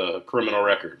license with a criminal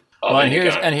record. Well, and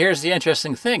here's the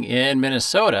interesting thing. In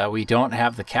Minnesota, we don't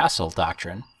have the castle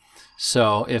doctrine.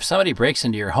 So if somebody breaks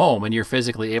into your home and you're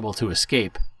physically able to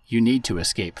escape, you need to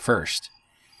escape first.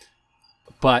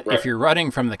 But if you're running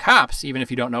from the cops, even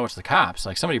if you don't know it's the cops,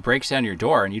 like somebody breaks down your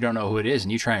door and you don't know who it is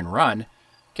and you try and run,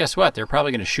 guess what? They're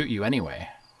probably going to shoot you anyway.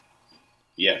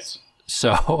 Yes.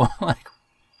 So,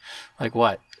 like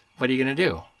what? What are you going to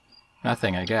do?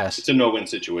 Nothing, I guess. It's a no-win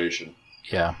situation.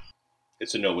 Yeah.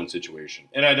 It's a no-win situation.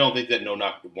 And I don't think that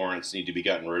no-knock warrants need to be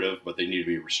gotten rid of, but they need to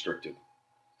be restricted.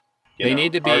 They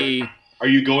need to be... Are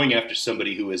you going after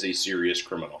somebody who is a serious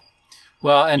criminal?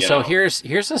 Well, and so here's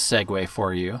a segue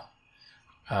for you,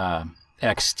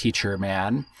 ex-teacher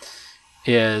man,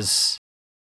 is...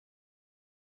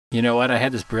 You know what? I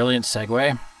had this brilliant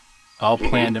segue all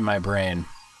planned in my brain,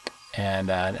 and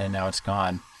now it's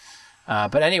gone.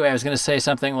 But anyway, I was going to say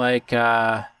something like,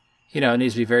 it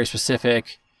needs to be very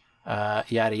specific,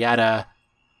 yada, yada,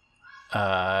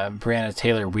 Breonna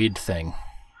Taylor weed thing.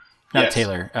 Not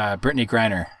Taylor, Brittany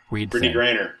Griner weed thing. Brittany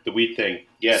Griner, the weed thing,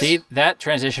 yes. See, that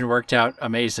transition worked out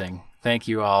amazing. Thank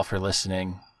you all for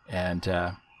listening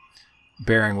and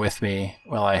bearing with me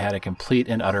while I had a complete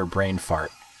and utter brain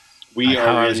fart. We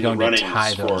are in the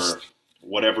runnings for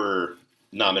whatever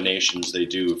nominations they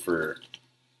do for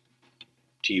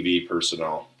TV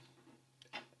personnel.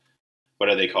 What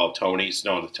are they called? Tonys?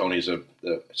 No, the Tonys are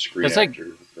the screen actor.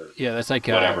 That's like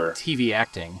whatever. TV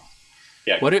acting.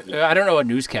 Yeah. I don't know what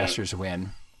newscasters win.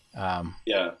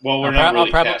 Yeah. Well, we're not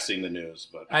really casting the news,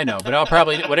 but I know, but I'll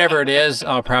probably whatever it is,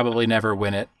 I'll probably never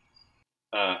win it.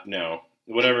 No,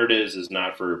 whatever it is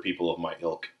not for people of my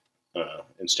ilk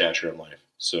in stature in life.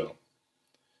 So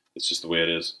it's just the way it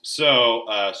is. So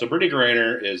Brittany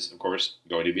Griner is, of course,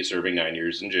 going to be serving 9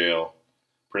 years in jail,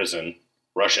 Russian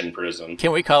prison.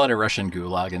 Can we call it a Russian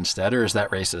gulag instead, or is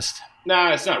that racist?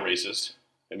 Nah, it's not racist.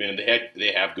 I mean,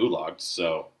 they have gulags,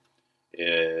 so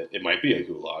it might be a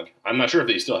gulag. I'm not sure if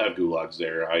they still have gulags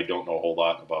there. I don't know a whole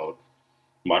lot about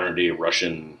modern day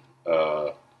Russian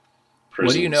prisons.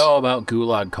 What do you know about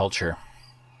gulag culture?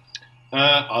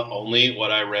 Only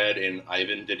what I read in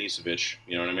Ivan Denisovich.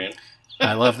 You know what I mean?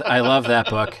 I love that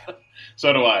book.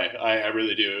 So do I. I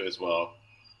really do as well.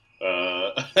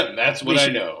 That's what I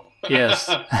know. Yes.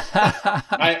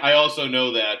 I also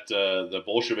know that the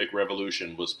Bolshevik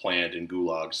Revolution was planned in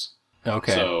gulags.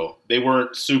 Okay. So they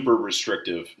weren't super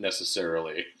restrictive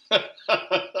necessarily.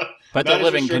 But the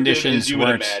living conditions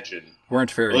weren't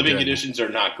very good. Living conditions are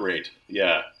not great.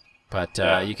 Yeah. But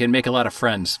you can make a lot of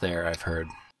friends there, I've heard.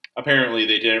 Apparently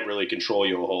they didn't really control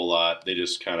you a whole lot. They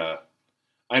just kind of...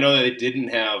 I know that they didn't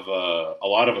have... a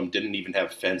lot of them didn't even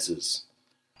have fences.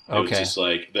 It was just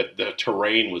like... The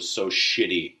terrain was so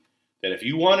shitty that if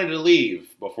you wanted to leave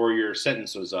before your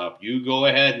sentence was up, you go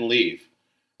ahead and leave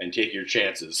and take your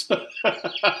chances.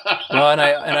 Well, and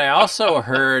I also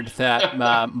heard that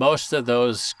most of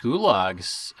those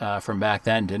gulags from back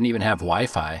then didn't even have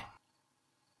Wi-Fi.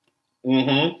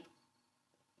 Mm-hmm.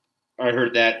 I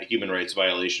heard that a human rights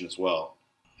violation as well.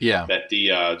 Yeah. That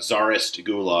the Tsarist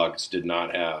gulags did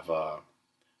not have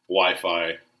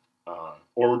Wi-Fi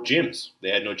or gyms. They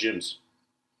had no gyms.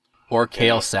 Or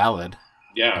kale salad.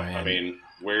 Yeah, I mean,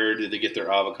 where did they get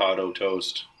their avocado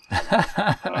toast?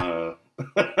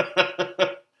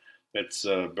 It's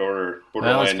borderline.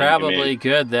 Well, it's probably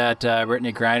good that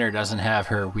Brittany Griner doesn't have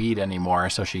her weed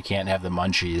anymore, so she can't have the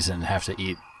munchies and have to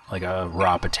eat like a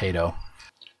raw potato.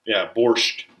 Yeah,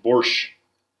 borscht.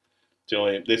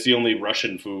 That's the only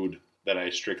Russian food that I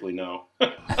strictly know.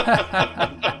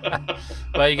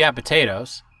 Well, you got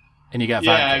potatoes, and you got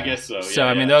vodka. Yeah, I guess so. So,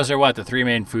 I mean, those are what, the three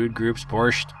main food groups?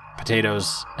 Borscht,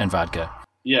 potatoes, and vodka.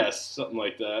 Yes, something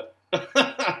like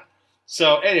that.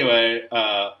 So, anyway,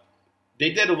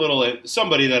 they did a little...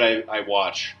 Somebody that I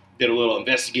watch did a little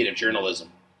investigative journalism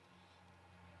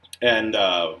and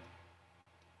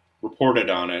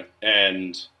reported on it,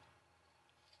 and...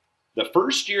 The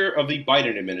first year of the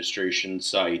Biden administration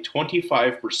saw a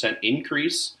 25%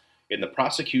 increase in the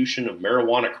prosecution of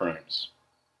marijuana crimes.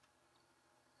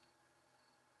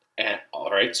 And,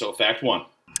 all right, so fact one.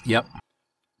 Yep.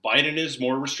 Biden is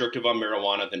more restrictive on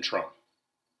marijuana than Trump.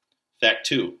 Fact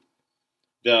two.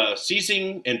 The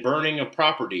seizing and burning of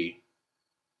property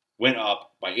went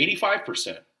up by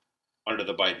 85% under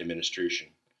the Biden administration,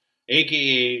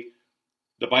 aka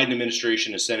the Biden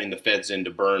administration is sending the feds in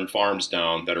to burn farms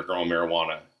down that are growing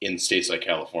marijuana in states like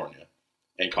California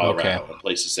and Colorado and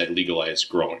places that legalize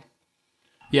growing.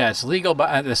 Yeah, it's legal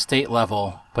at the state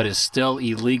level, but it's still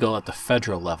illegal at the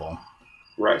federal level.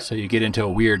 Right. So you get into a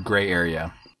weird gray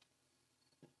area.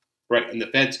 Right, and the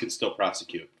feds can still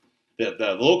prosecute.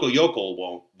 The local yokel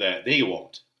won't, they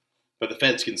won't. But the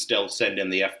feds can still send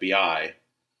in the FBI,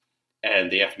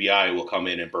 and the FBI will come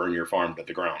in and burn your farm to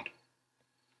the ground.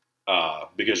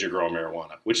 Because you're growing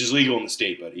marijuana, which is legal in the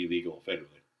state, but illegal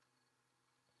federally.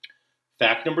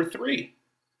 Fact number 3.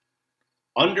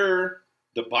 Under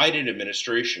the Biden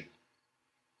administration,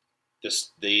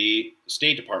 the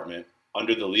State Department,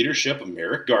 under the leadership of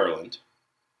Merrick Garland,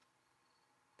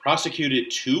 prosecuted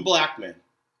 2 black men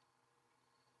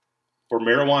for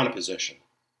marijuana possession.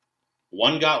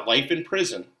 One got life in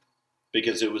prison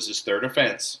because it was his 3rd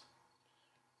offense,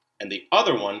 and the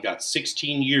other one got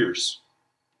 16 years.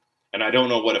 And I don't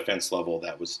know what offense level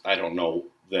that was. I don't know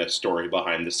the story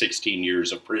behind the 16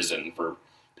 years of prison for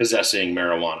possessing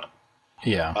marijuana.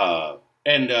 Yeah.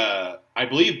 And I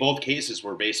believe both cases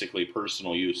were basically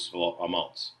personal use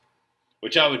amounts,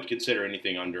 which I would consider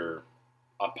anything under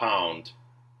a pound.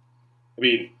 I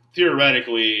mean,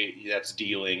 theoretically, that's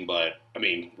dealing, but I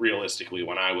mean, realistically,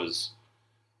 when I was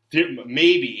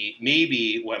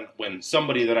maybe when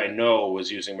somebody that I know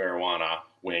was using marijuana,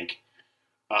 wink,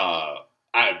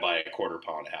 I would buy a quarter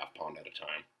pound, a half pound at a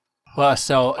time. Well,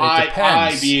 so it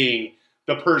depends. I being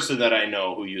the person that I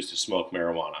know who used to smoke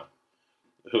marijuana.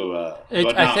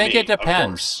 I think it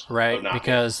depends, right?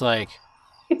 Because like,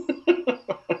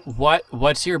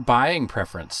 what's your buying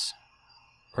preference,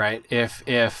 right? If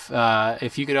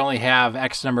you could only have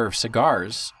X number of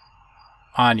cigars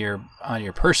on your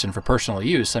person for personal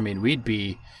use, I mean, we'd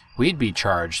be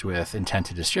charged with intent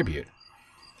to distribute,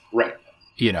 right?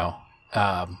 You know.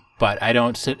 But I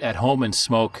don't sit at home and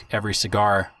smoke every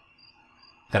cigar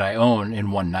that I own in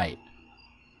one night.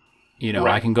 You know,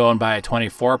 right. I can go and buy a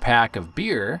 24-pack of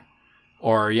beer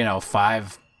or,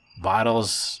 5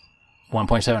 bottles,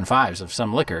 1.75s of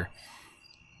some liquor,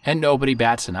 and nobody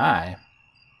bats an eye.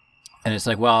 And it's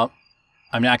like, well,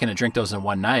 I'm not going to drink those in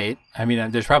one night. I mean,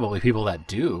 there's probably people that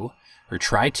do or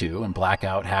try to and black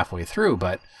out halfway through,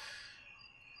 but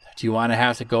do you want to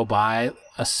have to go buy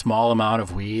a small amount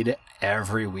of weed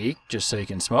every week just so you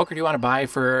can smoke, or do you want to buy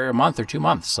for a month or 2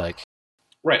 months? Like,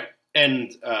 right.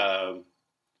 And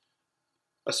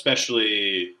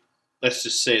especially, let's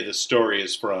just say the story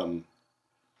is from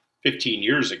 15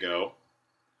 years ago.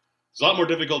 It's a lot more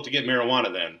difficult to get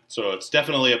marijuana then, so it's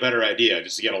definitely a better idea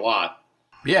just to get a lot.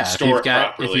 Yeah, store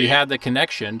if you have the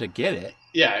connection to get it.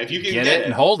 Yeah, if you can get it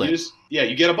and hold it.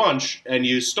 You get a bunch and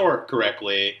you store it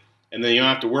correctly, and then you don't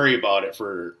have to worry about it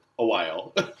for a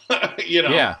while.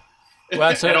 Yeah.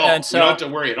 Well, so, at all. And so, you don't have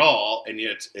to worry at all, and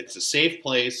it's a safe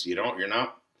place. You're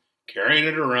not carrying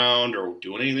it around or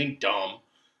doing anything dumb.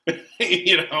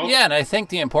 Yeah, and I think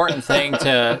the important thing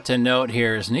to note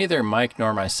here is neither Mike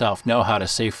nor myself know how to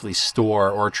safely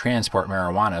store or transport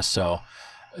marijuana. So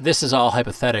this is all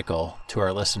hypothetical to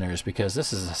our listeners because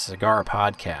this is a cigar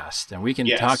podcast, and we can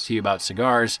talk to you about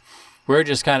cigars. We're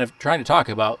just kind of trying to talk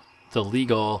about the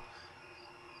legal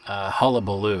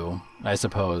hullabaloo, I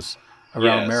suppose,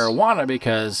 around marijuana,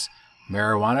 because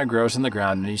marijuana grows in the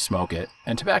ground and you smoke it,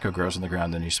 and tobacco grows in the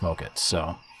ground and you smoke it.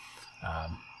 So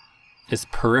it's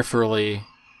peripherally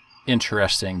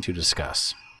interesting to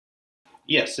discuss.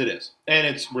 Yes, it is. And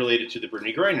it's related to the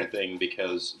Brittany Griner thing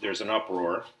because there's an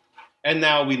uproar. And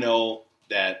now we know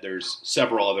that there's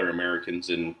several other Americans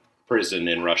in prison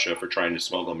in Russia for trying to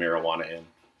smuggle marijuana in.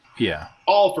 Yeah.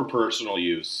 All for personal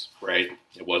use, right?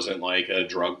 It wasn't like a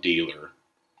drug dealer.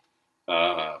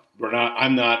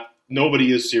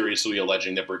 Nobody is seriously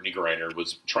alleging that Brittany Griner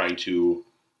was trying to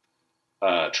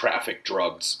traffic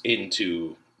drugs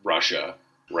into Russia,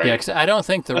 right? Yeah, because I don't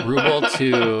think the ruble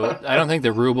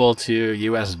to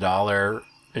U.S. dollar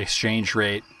exchange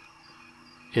rate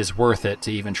is worth it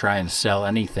to even try and sell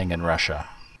anything in Russia.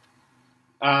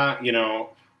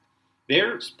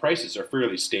 Their prices are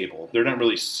fairly stable. They're not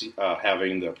really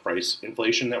having the price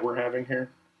inflation that we're having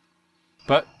here.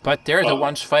 But they're the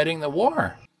ones fighting the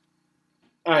war.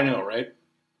 I know, right?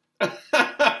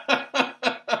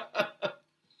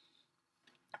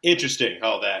 Interesting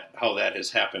how that has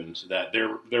happened. That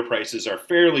their prices are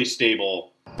fairly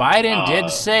stable. Biden did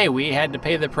say we had to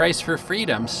pay the price for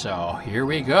freedom, so here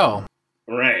we go.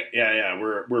 Right? Yeah.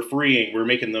 We're freeing. We're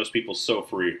making those people so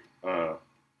free.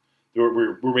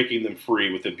 We're making them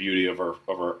free with the beauty of our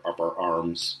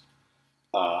arms.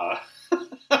 But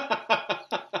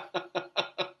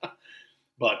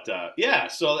yeah.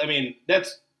 So I mean,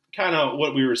 that's kind of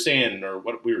what we were saying, or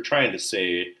what we were trying to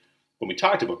say when we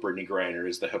talked about Brittany Griner,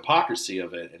 is the hypocrisy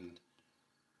of it, and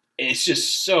it's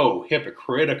just so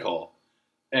hypocritical.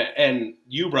 And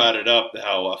you brought it up,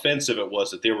 how offensive it was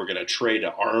that they were going to trade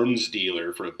an arms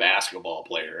dealer for a basketball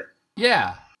player.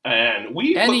 Yeah. And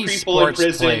we put people in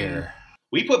prison.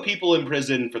 We put people in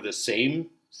prison for the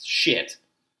same shit.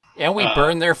 And we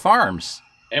burn their farms.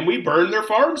 And we burn their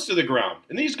farms to the ground.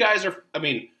 And these guys are, I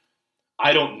mean,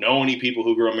 I don't know any people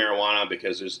who grow marijuana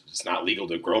because it's not legal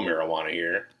to grow marijuana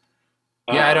here.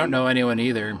 Yeah, I don't know anyone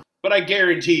either. But I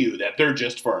guarantee you that they're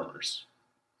just farmers.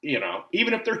 You know,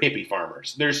 even if they're hippie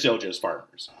farmers, they're still just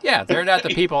farmers. Yeah, they're not the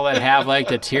people that have like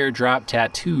the teardrop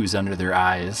tattoos under their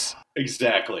eyes.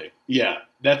 Exactly. Yeah,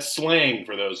 that's slang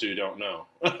for those who don't know.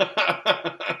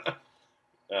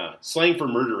 Slang for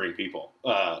murdering people.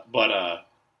 But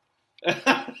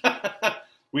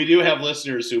we do have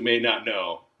listeners who may not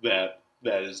know that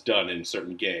is done in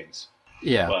certain gangs.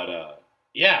 Yeah. But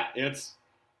yeah,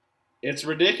 it's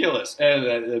ridiculous,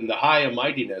 and the high and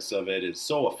mightiness of it is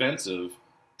so offensive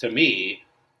to me,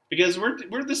 because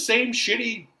we're the same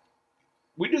shitty.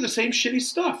 We do the same shitty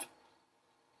stuff.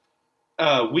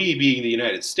 We being the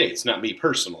United States, not me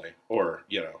personally, or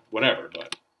whatever.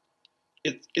 But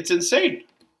it's insane.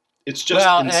 It's just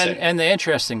insane. And the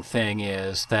interesting thing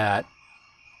is that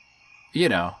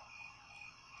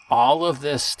all of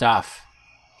this stuff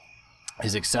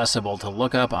is accessible to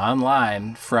look up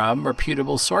online from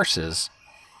reputable sources.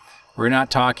 We're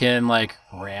not talking like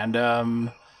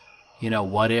random,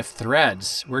 what if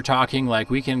threads. We're talking like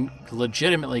we can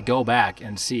legitimately go back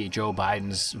and see Joe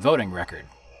Biden's voting record.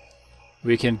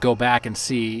 We can go back and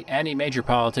see any major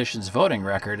politician's voting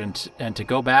record and to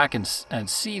go back and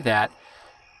see that,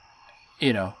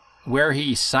 where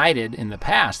he sided in the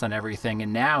past on everything,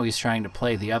 and now he's trying to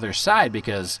play the other side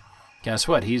because guess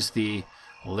what? He's the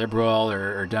liberal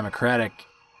or Democratic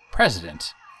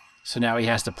president. So now he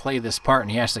has to play this part,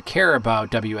 and he has to care about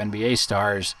WNBA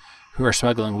stars who are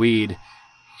smuggling weed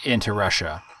into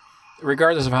Russia,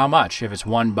 regardless of how much. If it's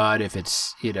one bud, if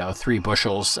it's 3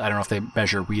 bushels. I don't know if they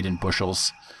measure weed in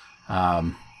bushels.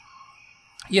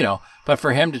 But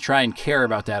for him to try and care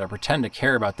about that or pretend to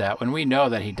care about that when we know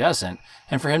that he doesn't,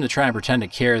 and for him to try and pretend to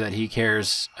care that he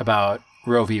cares about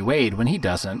Roe v. Wade when he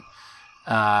doesn't,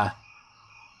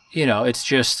 it's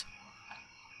just,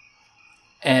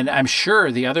 and I'm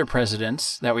sure the other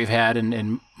presidents that we've had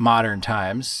in modern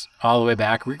times, all the way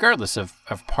back, regardless of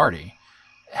party,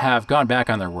 have gone back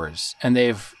on their words, and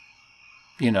they've,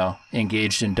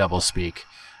 engaged in doublespeak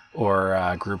or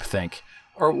groupthink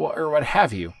or what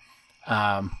have you.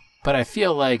 But I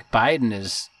feel like Biden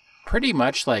is pretty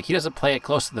much like, he doesn't play it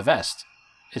close to the vest.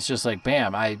 It's just like,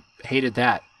 bam, I hated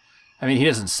that. I mean, he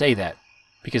doesn't say that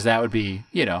because that would be,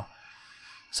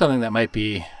 something that might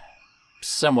be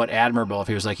somewhat admirable if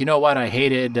he was like, you know what, I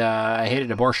hated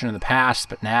abortion in the past,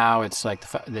 but now it's like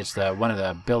it's one of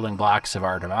the building blocks of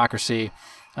our democracy.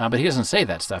 But he doesn't say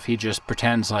that stuff. He just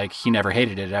pretends like he never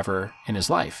hated it ever in his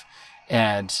life.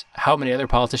 And how many other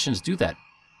politicians do that?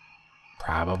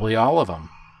 Probably all of them.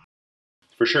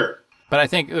 For sure. But I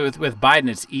think with Biden,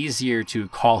 it's easier to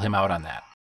call him out on that.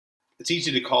 It's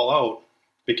easy to call out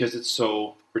because it's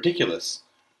so ridiculous.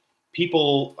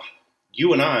 People,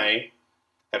 you and I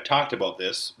have talked about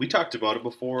this. We talked about it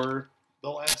before the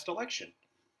last election.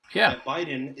 Yeah. That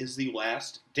Biden is the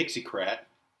last Dixiecrat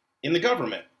in the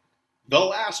government. The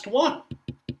last one.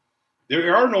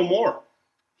 There are no more.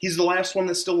 He's the last one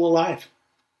that's still alive.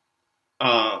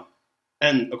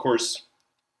 And, of course,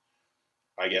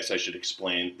 I guess I should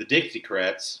explain, the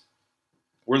Dixiecrats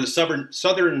were the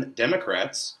Southern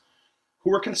Democrats who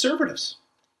were conservatives.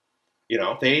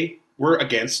 They were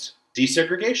against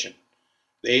desegregation.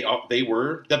 They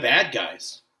were the bad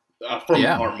guys from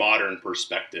our modern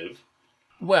perspective.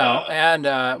 Well,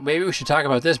 and maybe we should talk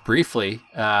about this briefly.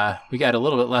 We got a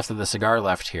little bit left of the cigar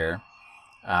left here.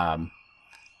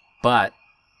 But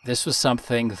this was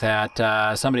something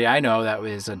that somebody I know that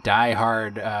was a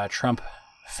diehard Trump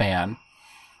fan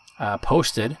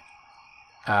posted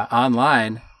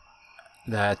online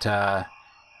that,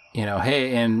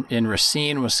 hey, in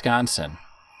Racine, Wisconsin,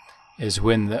 is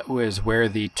where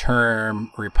the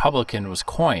term Republican was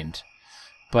coined.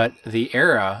 But the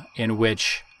era in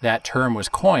which that term was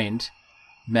coined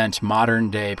meant modern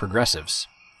day progressives,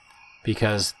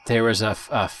 because there was a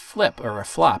flip or a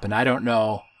flop, and I don't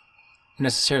know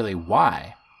necessarily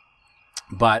why,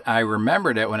 but I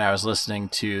remembered it when I was listening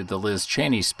to the Liz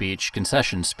Cheney speech,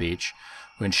 concession speech,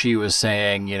 when she was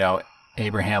saying,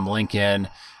 Abraham Lincoln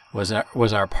was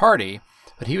our party,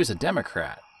 but he was a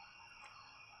Democrat,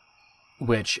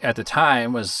 which at the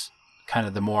time was kind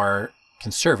of the more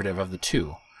conservative of the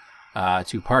two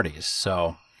parties.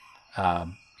 So,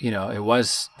 it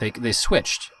was, they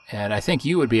switched, and I think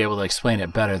you would be able to explain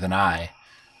it better than I.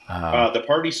 The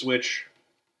party switch,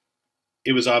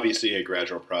 it was obviously a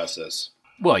gradual process.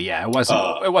 Well, yeah, it wasn't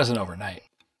overnight.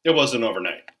 It wasn't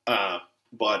overnight.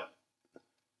 But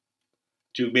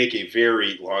to make a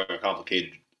very long and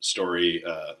complicated story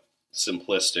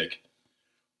simplistic,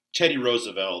 Teddy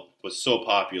Roosevelt was so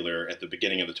popular at the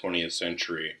beginning of the 20th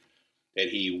century that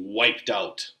he wiped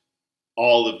out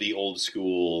all of the old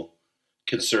school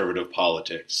conservative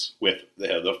politics with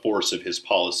the force of his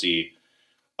policy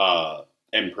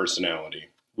and personality,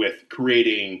 with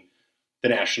creating the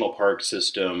national park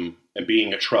system and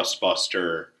being a trust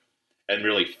buster and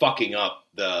really fucking up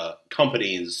the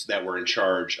companies that were in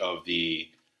charge of the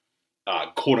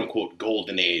quote-unquote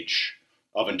golden age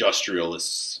of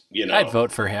industrialists. I'd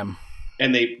vote for him.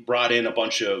 And they brought in a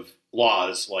bunch of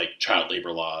laws like child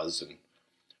labor laws and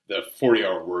the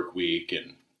 40-hour work week,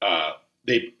 and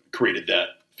they created that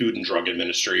Food and Drug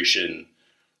Administration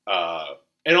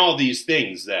and all these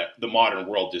things that the modern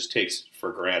world just takes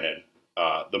for granted,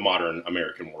 the modern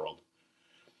American world.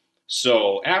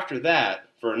 So after that,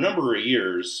 for a number of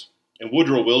years, and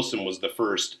Woodrow Wilson was the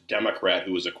first Democrat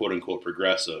who was a quote-unquote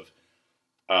progressive,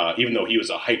 even though he was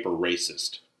a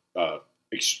hyper-racist,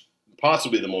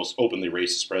 possibly the most openly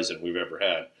racist president we've ever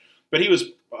had. But he was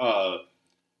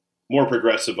more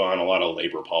progressive on a lot of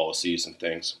labor policies and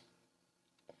things.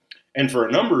 And for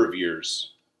a number of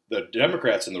years, the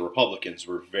Democrats and the Republicans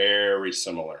were very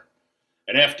similar.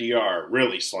 And FDR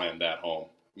really slammed that home.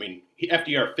 I mean,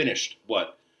 FDR finished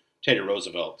what Teddy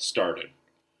Roosevelt started.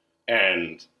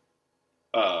 And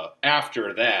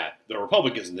after that, the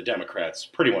Republicans and the Democrats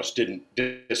pretty much didn't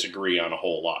disagree on a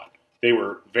whole lot. They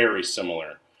were very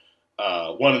similar.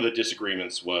 One of the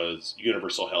disagreements was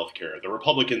universal health care. The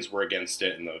Republicans were against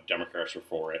it and the Democrats were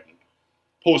for it.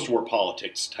 Post-war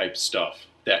politics type stuff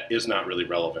that is not really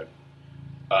relevant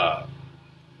to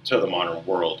the modern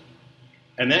world.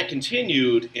 And that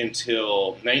continued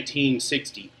until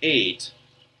 1968,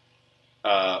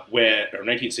 or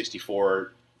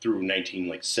 1964 through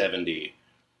 1970,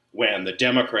 when the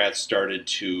Democrats started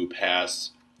to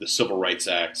pass the Civil Rights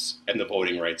Acts and the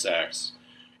Voting Rights Acts,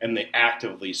 and they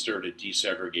actively started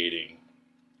desegregating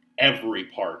every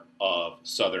part of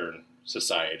Southern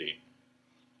society.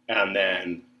 And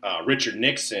then Richard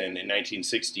Nixon in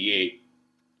 1968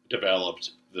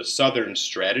 developed the Southern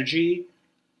Strategy,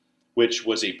 which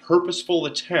was a purposeful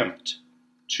attempt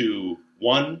to,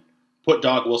 one, put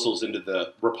dog whistles into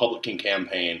the Republican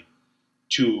campaign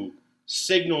to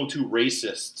signal to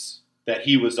racists that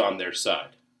he was on their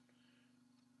side.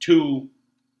 Two,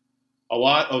 a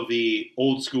lot of the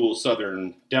old school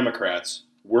Southern Democrats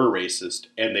were racist,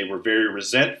 and they were very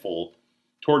resentful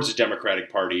towards the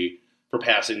Democratic Party for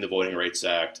passing the Voting Rights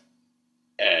Act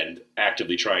and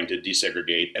actively trying to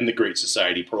desegregate, and the Great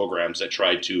Society programs that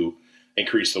tried to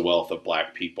increase the wealth of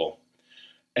black people.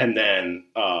 And then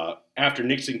after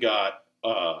Nixon got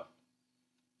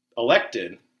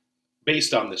elected,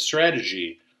 based on this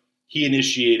strategy, he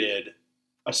initiated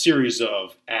a series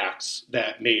of acts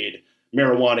that made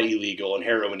marijuana illegal and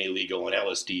heroin illegal and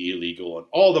LSD illegal and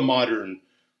all the modern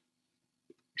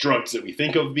drugs that we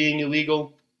think of being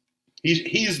illegal.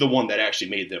 He's the one that actually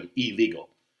made them illegal.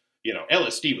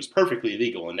 LSD was perfectly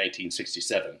legal in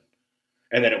 1967,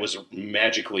 and then it was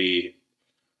magically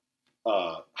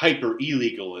hyper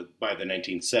illegal by the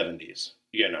 1970s.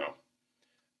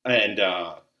 And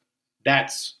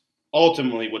that's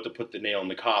ultimately what put the nail in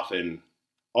the coffin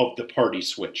of the party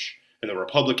switch. And the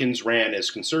Republicans ran as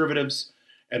conservatives,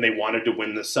 and they wanted to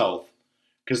win the South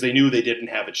because they knew they didn't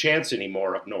have a chance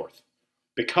anymore up north.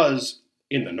 Because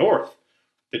in the North,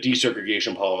 the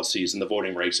desegregation policies and the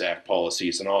Voting Rights Act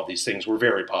policies and all of these things were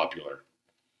very popular.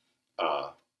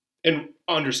 And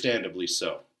understandably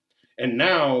so. And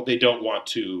now they don't want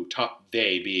to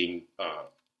they being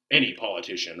any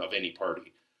politician of any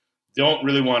party, don't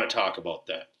really want to talk about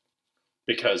that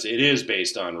because it is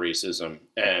based on racism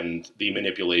and the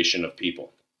manipulation of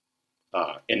people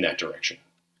in that direction.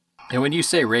 And when you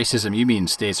say racism, you mean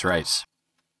states' rights.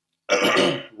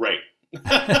 Right.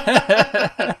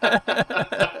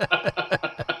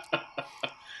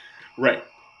 Right.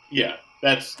 Yeah,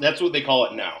 that's what they call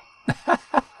it now.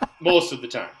 most of the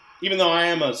time. Even though I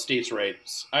am a states'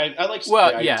 rights, I like.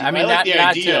 Well, yeah, I mean, I like not, the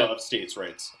not idea to, of states'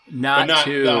 rights, not but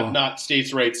to, not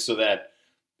states' rights so that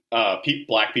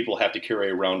black people have to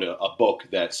carry around a book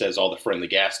that says all the friendly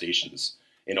gas stations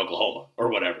in Oklahoma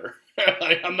or whatever.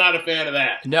 Like, I'm not a fan of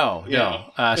that. no, You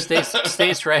know? no,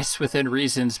 states' rights within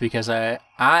reasons, because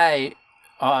I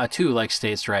too like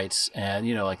states' rights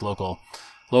and, like local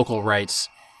rights.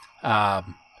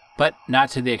 But not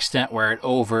to the extent where it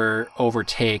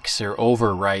overtakes or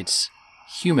overwrites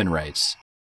human rights.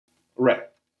 Right.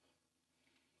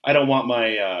 I don't want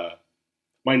my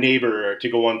my neighbor to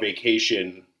go on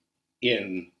vacation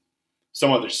in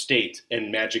some other state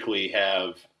and magically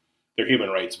have their human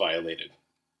rights violated.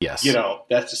 Yes.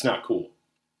 That's just not cool.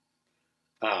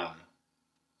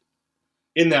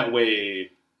 In that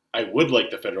way, I would like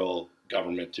the federal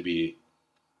government to be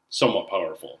somewhat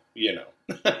powerful.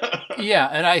 Yeah,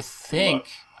 and I think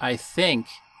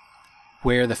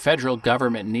where the federal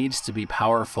government needs to be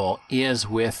powerful is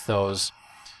with those,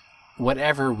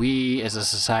 whatever we as a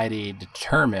society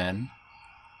determine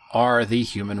are the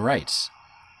human rights.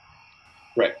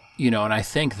 Right. And I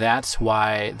think that's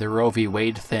why the Roe v.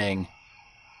 Wade thing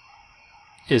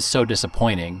is so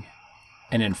disappointing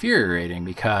and infuriating,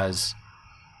 because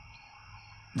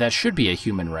that should be a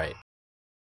human right.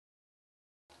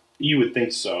 You would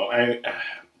think so.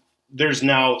 There's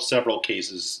now several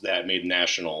cases that made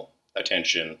national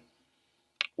attention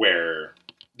where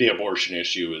the abortion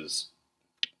issue is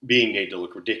being made to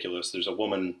look ridiculous. There's a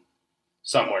woman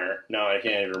somewhere, now I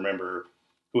can't even remember,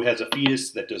 who has a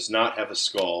fetus that does not have a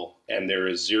skull, and there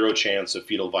is zero chance of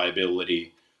fetal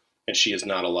viability, and she is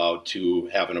not allowed to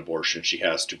have an abortion. She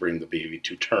has to bring the baby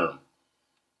to term.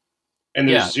 And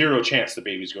there's zero chance the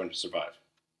baby's going to survive.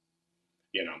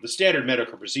 The standard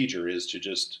medical procedure is to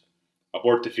just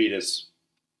abort the fetus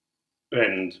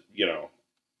and,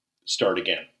 start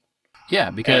again. Yeah,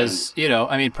 because,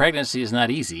 pregnancy is not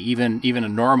easy. Even a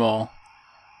normal,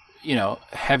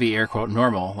 heavy air quote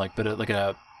normal, like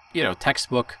a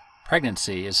textbook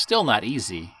pregnancy is still not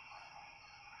easy.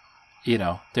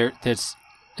 It's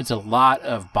a lot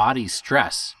of body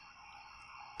stress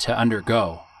to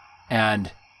undergo.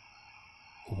 And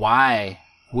why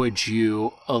would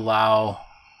you allow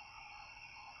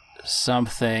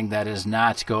something that is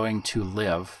not going to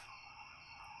live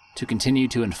to continue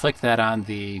to inflict that on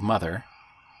the mother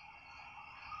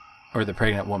or the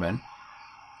pregnant woman?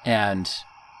 And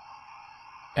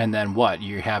then what?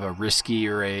 You have a risky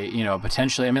or a,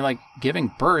 potentially,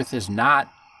 giving birth is not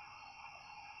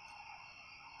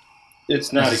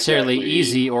it's not necessarily exactly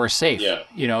easy or safe. Yeah,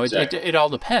 exactly. It all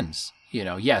depends.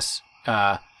 Yes,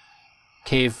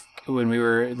 cave, when we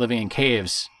were living in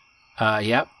caves,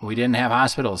 we didn't have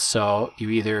hospitals, so you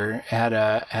either had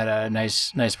a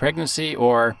nice pregnancy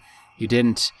or you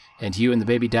didn't, and you and the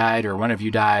baby died, or one of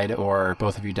you died, or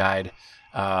both of you died.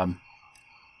 And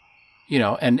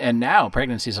now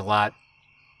pregnancy is a lot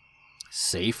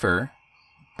safer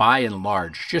by and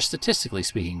large, just statistically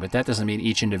speaking, but that doesn't mean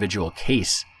each individual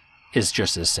case is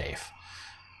just as safe.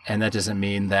 And that doesn't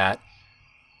mean that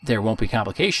there won't be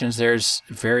complications. There's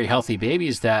very healthy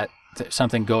babies that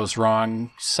something goes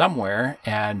wrong somewhere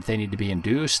and they need to be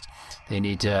induced. They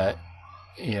need to,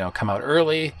 come out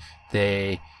early.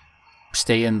 They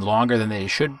stay in longer than they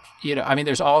should.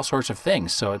 There's all sorts of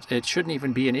things. So it shouldn't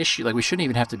even be an issue. Like, we shouldn't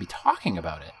even have to be talking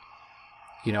about it.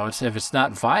 If it's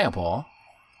not viable,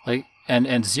 like, and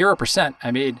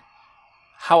 0%,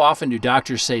 how often do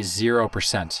doctors say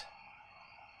 0%?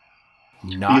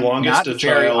 The longest a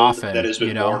very child often, that has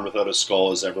been born without a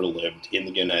skull has ever lived in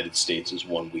the United States is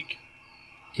 1 week.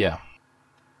 Yeah.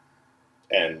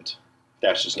 And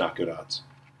that's just not good odds.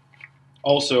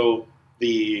 Also,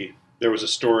 there was a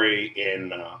story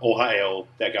in Ohio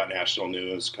that got national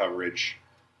news coverage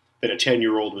that a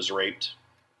 10-year-old was raped.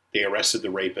 They arrested the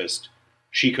rapist.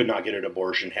 She could not get an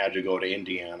abortion, had to go to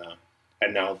Indiana.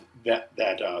 And now that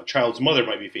child's mother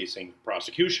might be facing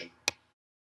prosecution.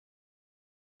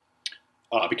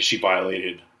 Because she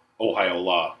violated Ohio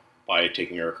law by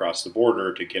taking her across the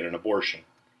border to get an abortion.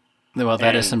 Well,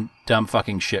 that is some dumb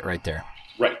fucking shit right there.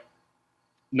 Right.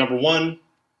 Number one,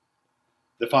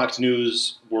 the Fox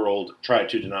News world tried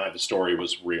to deny the story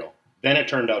was real. Then it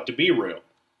turned out to be real.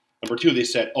 Number two, they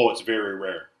said, it's very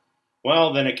rare.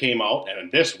 Well, then it came out,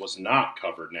 and this was not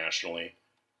covered nationally.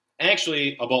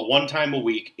 Actually, about one time a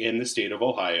week in the state of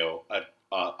Ohio,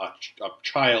 a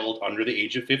child under the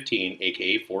age of 15,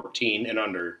 aka 14 and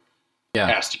under,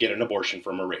 has to get an abortion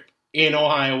from a rape. In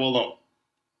Ohio alone.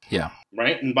 Yeah.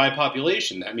 Right? And by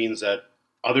population, that means that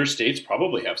other states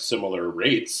probably have similar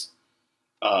rates.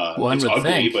 One it's would ugly,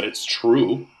 think. but it's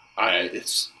true.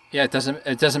 It's Yeah, it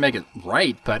doesn't make it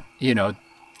right, but you know,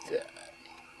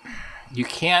 you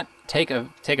can't take a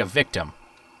victim,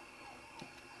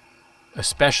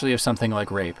 especially of something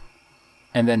like rape,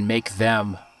 and then make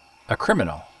them a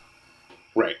criminal.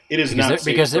 Right. It is because not they're,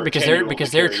 safe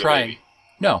because they're trying. baby.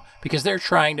 No, because they're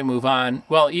trying to move on.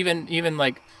 Well, even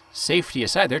like safety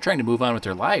aside, they're trying to move on with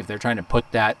their life. They're trying to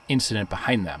put that incident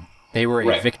behind them. They were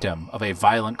a victim of a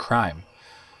violent crime.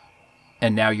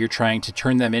 And now you're trying to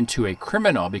turn them into a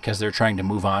criminal because they're trying to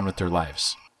move on with their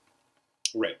lives.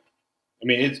 Right. I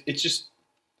mean, it's just,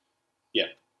 yeah.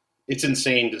 It's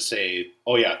insane to say,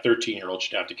 oh yeah, a 13-year-old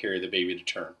should have to carry the baby to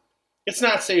term. It's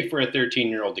not safe for a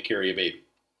 13-year-old to carry a baby.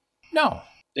 No.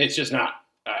 It's just not.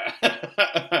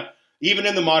 Even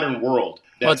in the modern world,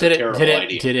 that's a terrible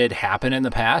idea. Did it happen in the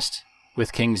past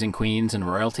with kings and queens and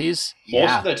royalties?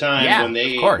 Most of the time when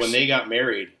they got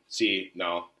married,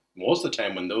 most of the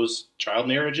time when those child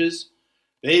marriages,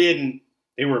 they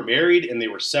were married and they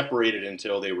were separated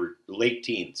until they were late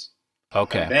teens.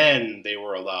 Okay. And then they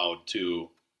were allowed to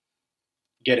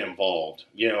get involved.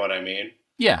 You know what I mean?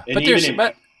 Yeah, and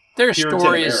but there's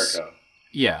stories. America,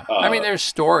 yeah. I mean, there's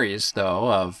stories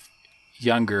though of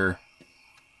younger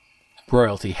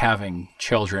royalty having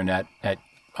children at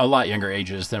a lot younger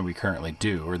ages than we currently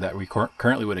do, or that we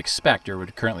currently would expect, or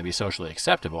would currently be socially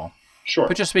acceptable. Sure.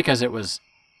 But just because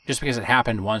it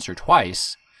happened once or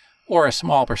twice, or a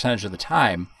small percentage of the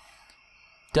time,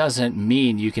 doesn't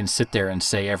mean you can sit there and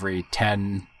say every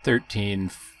 10,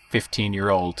 13,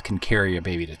 15-year-old can carry a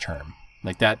baby to term.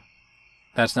 Like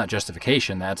that's not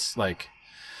justification. That's like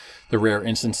the rare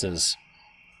instances,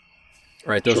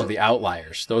 right? Those are the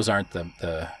outliers. Those aren't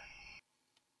the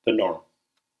norm.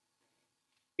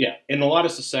 Yeah, in a lot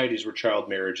of societies where child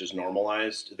marriage is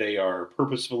normalized, they are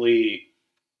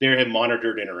there have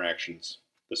monitored interactions.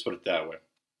 Let's put it that way.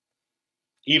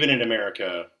 Even in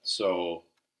America, so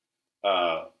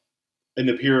in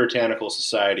the puritanical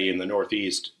society in the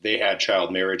Northeast, they had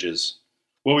child marriages,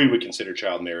 what we would consider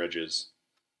child marriages,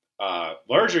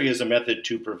 largely as a method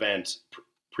to prevent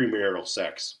premarital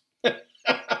sex.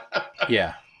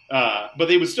 Yeah. But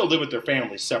they would still live with their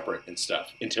families separate and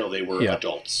stuff until they were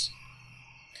adults.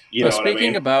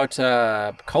 Speaking about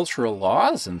cultural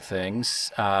laws and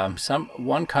things,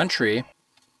 one country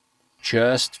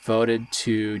just voted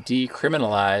to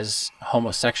decriminalize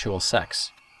homosexual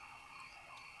sex.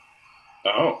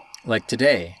 Oh. Like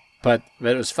today. But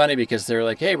it was funny because they're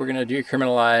like, hey, we're going to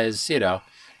decriminalize,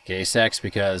 gay sex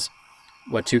because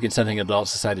what two consenting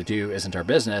adults decide to do isn't our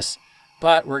business.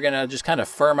 But we're going to just kind of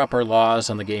firm up our laws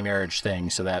on the gay marriage thing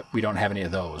so that we don't have any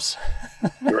of those.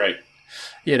 Right.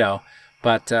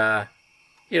 But,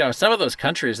 some of those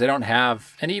countries, they don't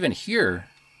have, and even here,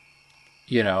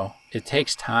 it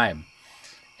takes time.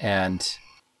 And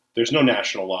there's no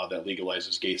national law that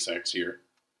legalizes gay sex here.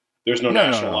 There's no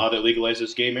national law that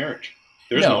legalizes gay marriage.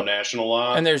 There's no national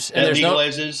law that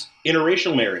legalizes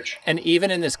interracial marriage. And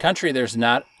even in this country, there's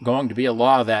not going to be a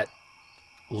law that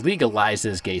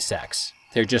legalizes gay sex.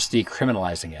 They're just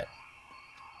decriminalizing it.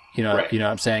 You know what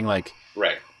I'm saying? Like,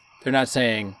 right. They're not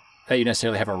saying that you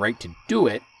necessarily have a right to do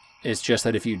it. It's just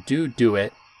that if you do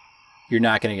it, you're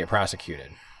not going to get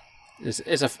prosecuted.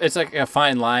 It's like a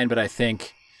fine line, but I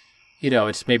think,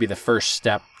 it's maybe the first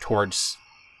step towards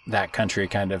that country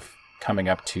kind of coming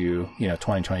up to,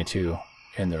 2022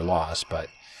 in their laws. But,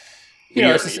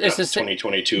 it's the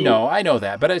 2022. No, I know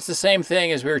that, but it's the same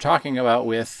thing as we were talking about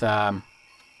with,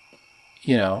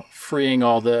 freeing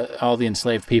all the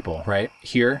enslaved people, right?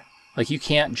 Here, like you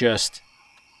can't just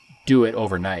do it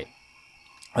overnight.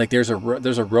 Like there's a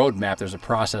roadmap, there's a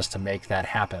process to make that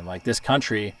happen. Like this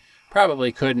country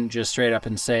probably couldn't just straight up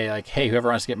and say like, hey, whoever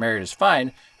wants to get married is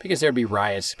fine, because there'd be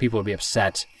riots, people would be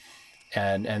upset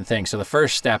and things. So the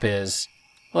first step is,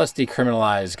 let's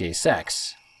decriminalize gay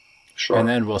sex. Sure. And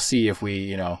then we'll see if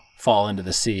we, fall into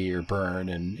the sea or burn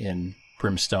in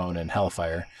brimstone and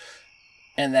hellfire.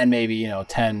 And then maybe,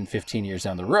 10, 15 years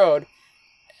down the road,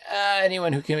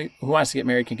 anyone who wants to get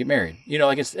married can get married.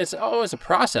 It's always a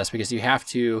process because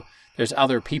there's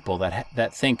other people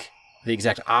that think the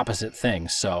exact opposite thing.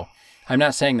 So I'm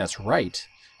not saying that's right.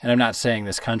 And I'm not saying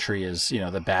this country is,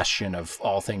 the bastion of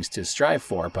all things to strive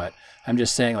for, but I'm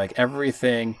just saying like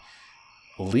everything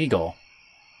legal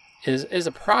is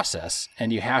a process,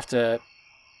 and you have to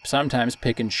sometimes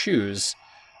pick and choose,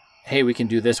 hey, we can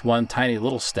do this one tiny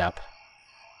little step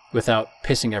without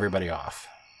pissing everybody off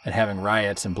and having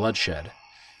riots and bloodshed.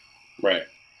 Right.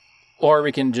 Or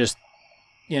we can just,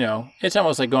 it's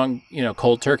almost like going,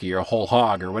 cold turkey or a whole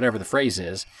hog or whatever the phrase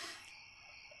is.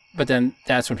 But then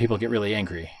that's when people get really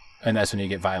angry, and that's when you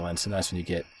get violence, and that's when you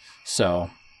get, so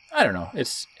I don't know.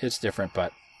 It's different,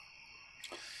 but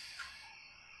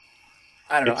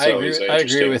I don't know. It's I always agree. I agree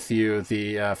interesting. with you.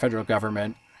 The federal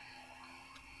government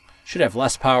should have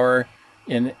less power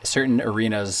in certain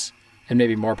arenas and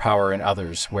maybe more power in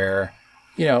others. Where,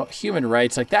 human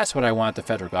rights, like that's what I want the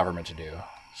federal government to do.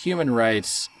 Human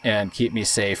rights and keep me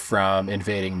safe from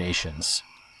invading nations,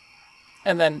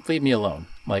 and then leave me alone.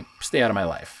 Like stay out of my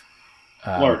life.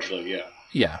 Largely, yeah.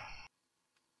 Yeah.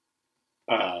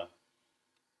 Uh,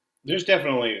 there's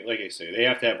definitely, like I say, they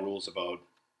have to have rules about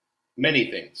many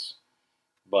things,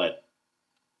 but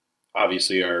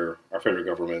obviously our federal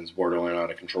government is borderline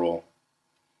out of control.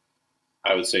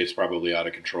 I would say it's probably out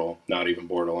of control, not even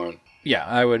borderline. Yeah,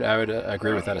 I would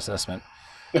agree with that assessment.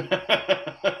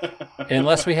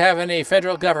 Unless we have any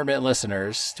federal government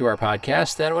listeners to our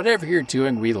podcast, then whatever you're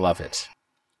doing, we love it.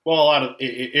 Well,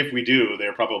 if we do,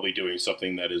 they're probably doing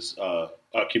something that is a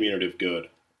communicative good.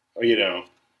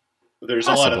 There's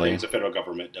Possibly. a lot of things the federal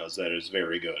government does that is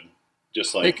very good.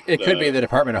 Just like it could be the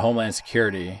Department of Homeland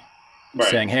Security right.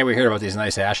 saying, "Hey, we heard about these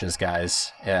nice ashes,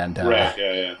 guys, and right,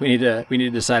 yeah. we need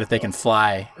to decide if they can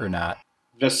fly or not."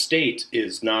 The state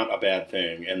is not a bad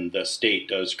thing, and the state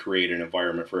does create an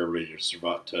environment for everybody to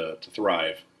survive, to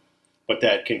thrive. But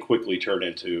that can quickly turn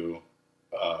into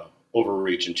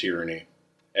overreach and tyranny,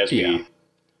 as we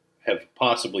have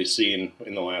possibly seen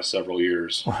in the last several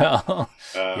years. Well,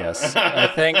 yes, I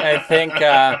think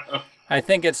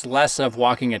it's less of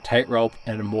walking a tightrope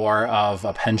and more of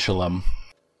a pendulum.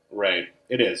 Right,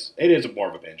 it is. It is more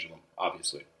of a pendulum,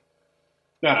 obviously.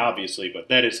 Not obviously, but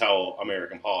that is how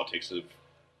American politics have.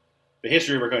 The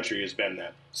history of our country has been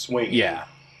that swing. Yeah.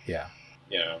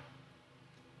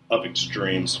 Of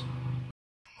extremes.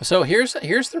 So here's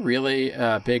the really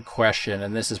big question,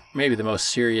 and this is maybe the most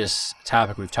serious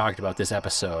topic we've talked about this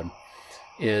episode,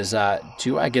 is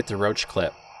do I get the roach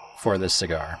clip for this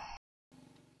cigar?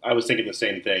 I was thinking the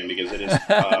same thing because it is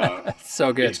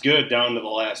so good. It's good down to the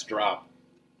last drop.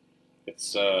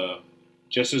 It's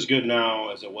just as good now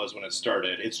as it was when it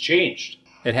started. It's changed.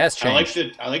 It has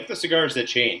changed. I like the cigars that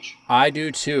change. I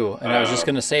do too, and I was just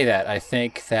going to say that. I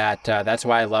think that that's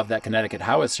why I love that Connecticut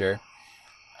Howitzer.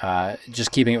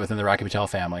 Just keeping it within the Rocky Patel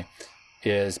family,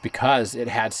 is because it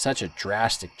had such a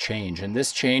drastic change. And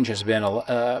this change has been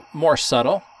more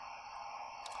subtle,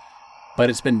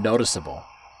 but it's been noticeable.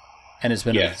 And it's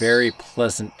been a very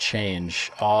pleasant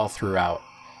change all throughout.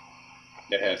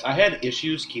 It has. I had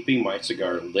issues keeping my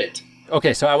cigar lit.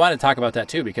 Okay, so I want to talk about that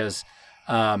too, because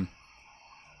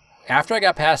after I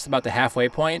got past about the halfway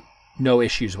point, no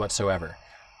issues whatsoever.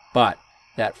 But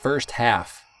that first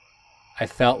half, I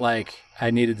felt like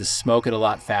I needed to smoke it a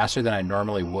lot faster than I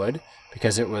normally would,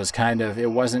 because it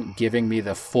wasn't giving me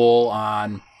the full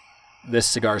on, this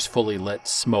cigar's fully lit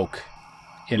smoke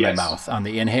in my mouth on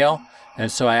the inhale.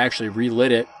 And so I actually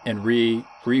relit it and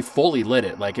fully lit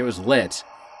it. Like it was lit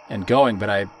and going, but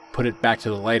I put it back to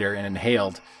the lighter and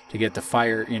inhaled to get the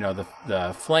fire,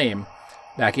 the flame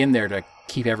back in there to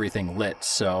keep everything lit.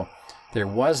 So there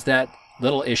was that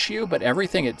little issue, but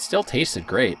everything, it still tasted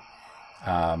great.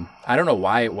 I don't know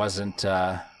why it wasn't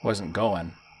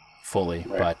going fully,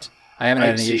 but I haven't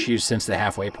had any issues since the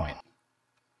halfway point.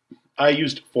 I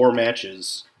used 4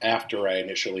 matches after I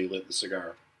initially lit the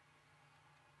cigar.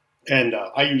 And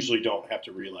I usually don't have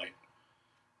to relight.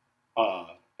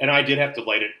 And I did have to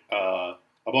light it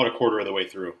about a quarter of the way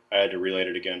through. I had to relight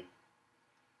it again.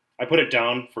 I put it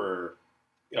down for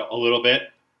a little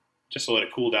bit, just to let it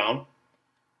cool down.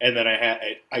 And then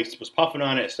I was puffing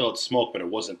on it. It still had smoke, but it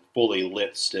wasn't fully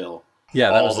lit still.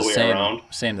 Yeah, that was the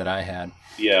same that I had.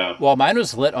 Yeah. Well, mine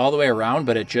was lit all the way around,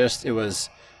 but it was,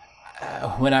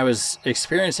 when I was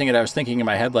experiencing it, I was thinking in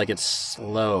my head, like it's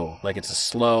slow. Like it's a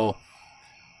slow,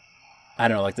 I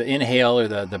don't know, like the inhale or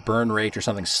the burn rate or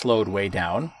something slowed way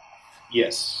down.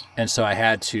 Yes. And so I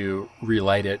had to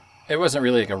relight it. It wasn't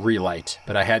really like a relight,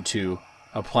 but I had to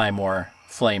apply more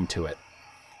flame to it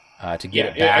to get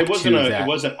it back to that. It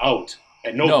wasn't out.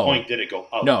 At no point did it go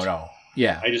out. No.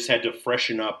 Yeah. I just had to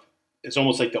freshen up. It's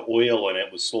almost like the oil in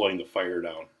it was slowing the fire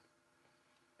down.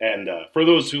 And for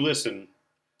those who listen,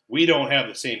 we don't have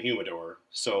the same humidor.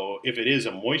 So if it is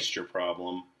a moisture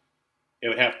problem, it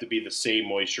would have to be the same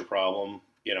moisture problem,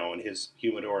 in his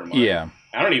humidor and mine. Yeah.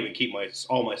 I don't even keep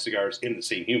all my cigars in the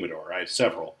same humidor. I have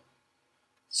several.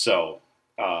 So,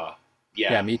 yeah.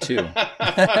 Yeah, me too.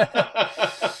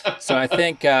 So I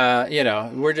think,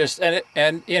 we're just,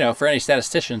 and for any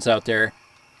statisticians out there,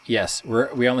 yes,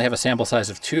 we only have a sample size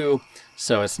of 2,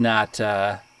 so it's not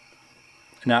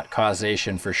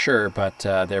causation for sure, but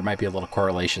there might be a little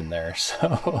correlation there.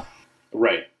 So.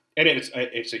 Right. And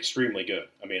it's extremely good.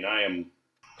 I mean, I am.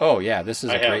 Oh yeah, this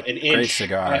is great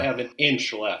cigar. I have an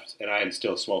inch left, and I am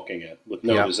still smoking it with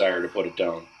no desire to put it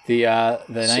down.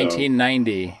 The So-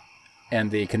 1990 and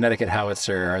the Connecticut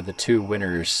Howitzer are the two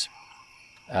winners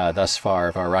thus far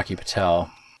of our Rocky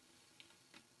Patel.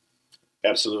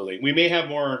 Absolutely. We may have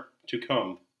more to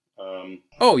come.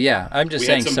 Oh, yeah. I'm just we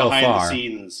saying had some so behind far. the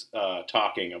scenes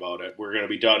talking about it. We're going to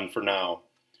be done for now.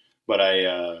 But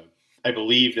I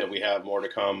believe that we have more to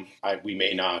come. We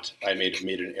may not. I made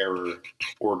an error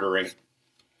ordering.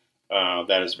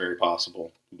 That is very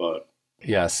possible. But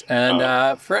Yes.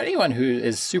 And for anyone who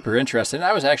is super interested, and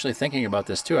I was actually thinking about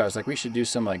this too. I was like, we should do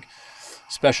some like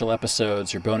special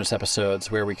episodes or bonus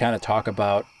episodes where we kind of talk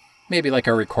about maybe like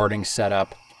our recording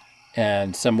setup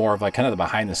and some more of like kind of the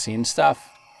behind the scenes stuff.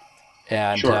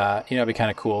 And, Sure. it'd be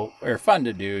kind of cool or fun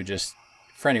to do just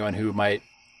for anyone who might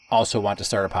also want to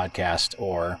start a podcast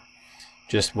or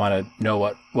just want to know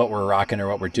what we're rocking or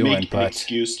what we're doing. Make an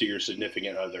excuse to your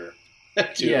significant other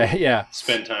to yeah.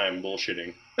 spend time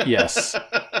bullshitting. Yes.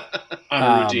 On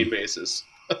a routine basis.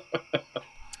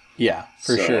 Yeah,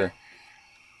 for sure.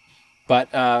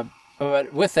 But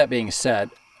with that being said,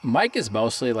 Mike is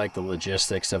mostly like the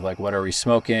logistics of like what are we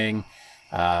smoking,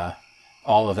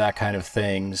 all of that kind of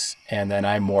things, and then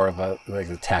I'm more of a like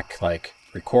the tech, like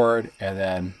record and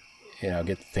then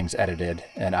get things edited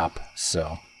and up.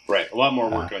 So right, a lot more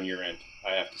work on your end,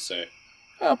 I have to say.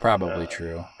 Well, probably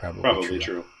true. Probably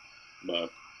true.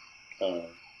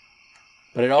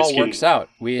 But it all works out.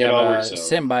 We have a works out.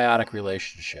 symbiotic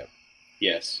relationship.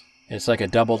 Yes. It's like a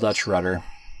double Dutch rudder.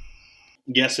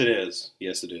 Yes, it is.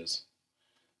 Yes, it is.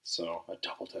 So, a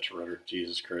double Dutch rudder.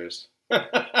 Jesus Christ.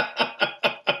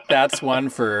 That's one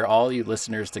for all you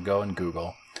listeners to go and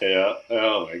Google. Yeah.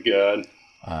 Oh, my God.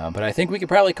 But I think we could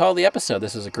probably call the episode.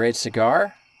 This is a great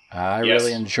cigar. I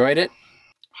really enjoyed it.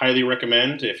 Highly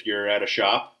recommend if you're at a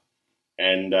shop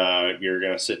and you're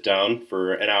going to sit down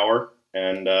for an hour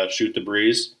and shoot the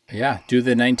breeze. Yeah, do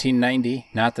the 1990,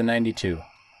 not the 92.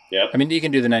 Yep. I mean, you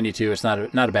can do the 92. It's not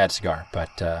a bad cigar,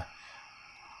 but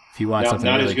if you want something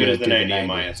not really as good as do the 90 90 in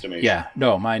my estimation. Yeah,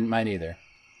 no, mine either.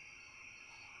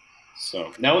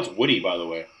 So now it's woody, by the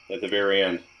way, at the very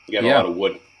end. You got a lot of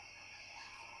wood.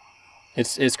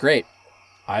 It's great.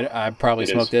 I probably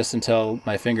smoke this until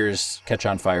my fingers catch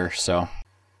on fire. So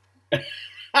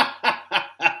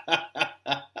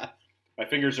my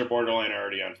fingers are borderline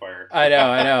already on fire. I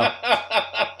know.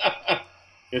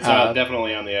 It's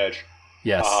definitely on the edge.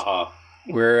 Yes. Ha.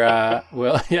 We'll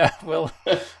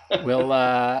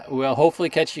hopefully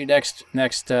catch you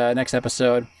next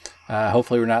episode.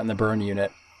 Hopefully we're not in the burn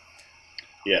unit.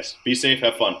 Yes. Be safe.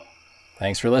 Have fun.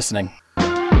 Thanks for listening.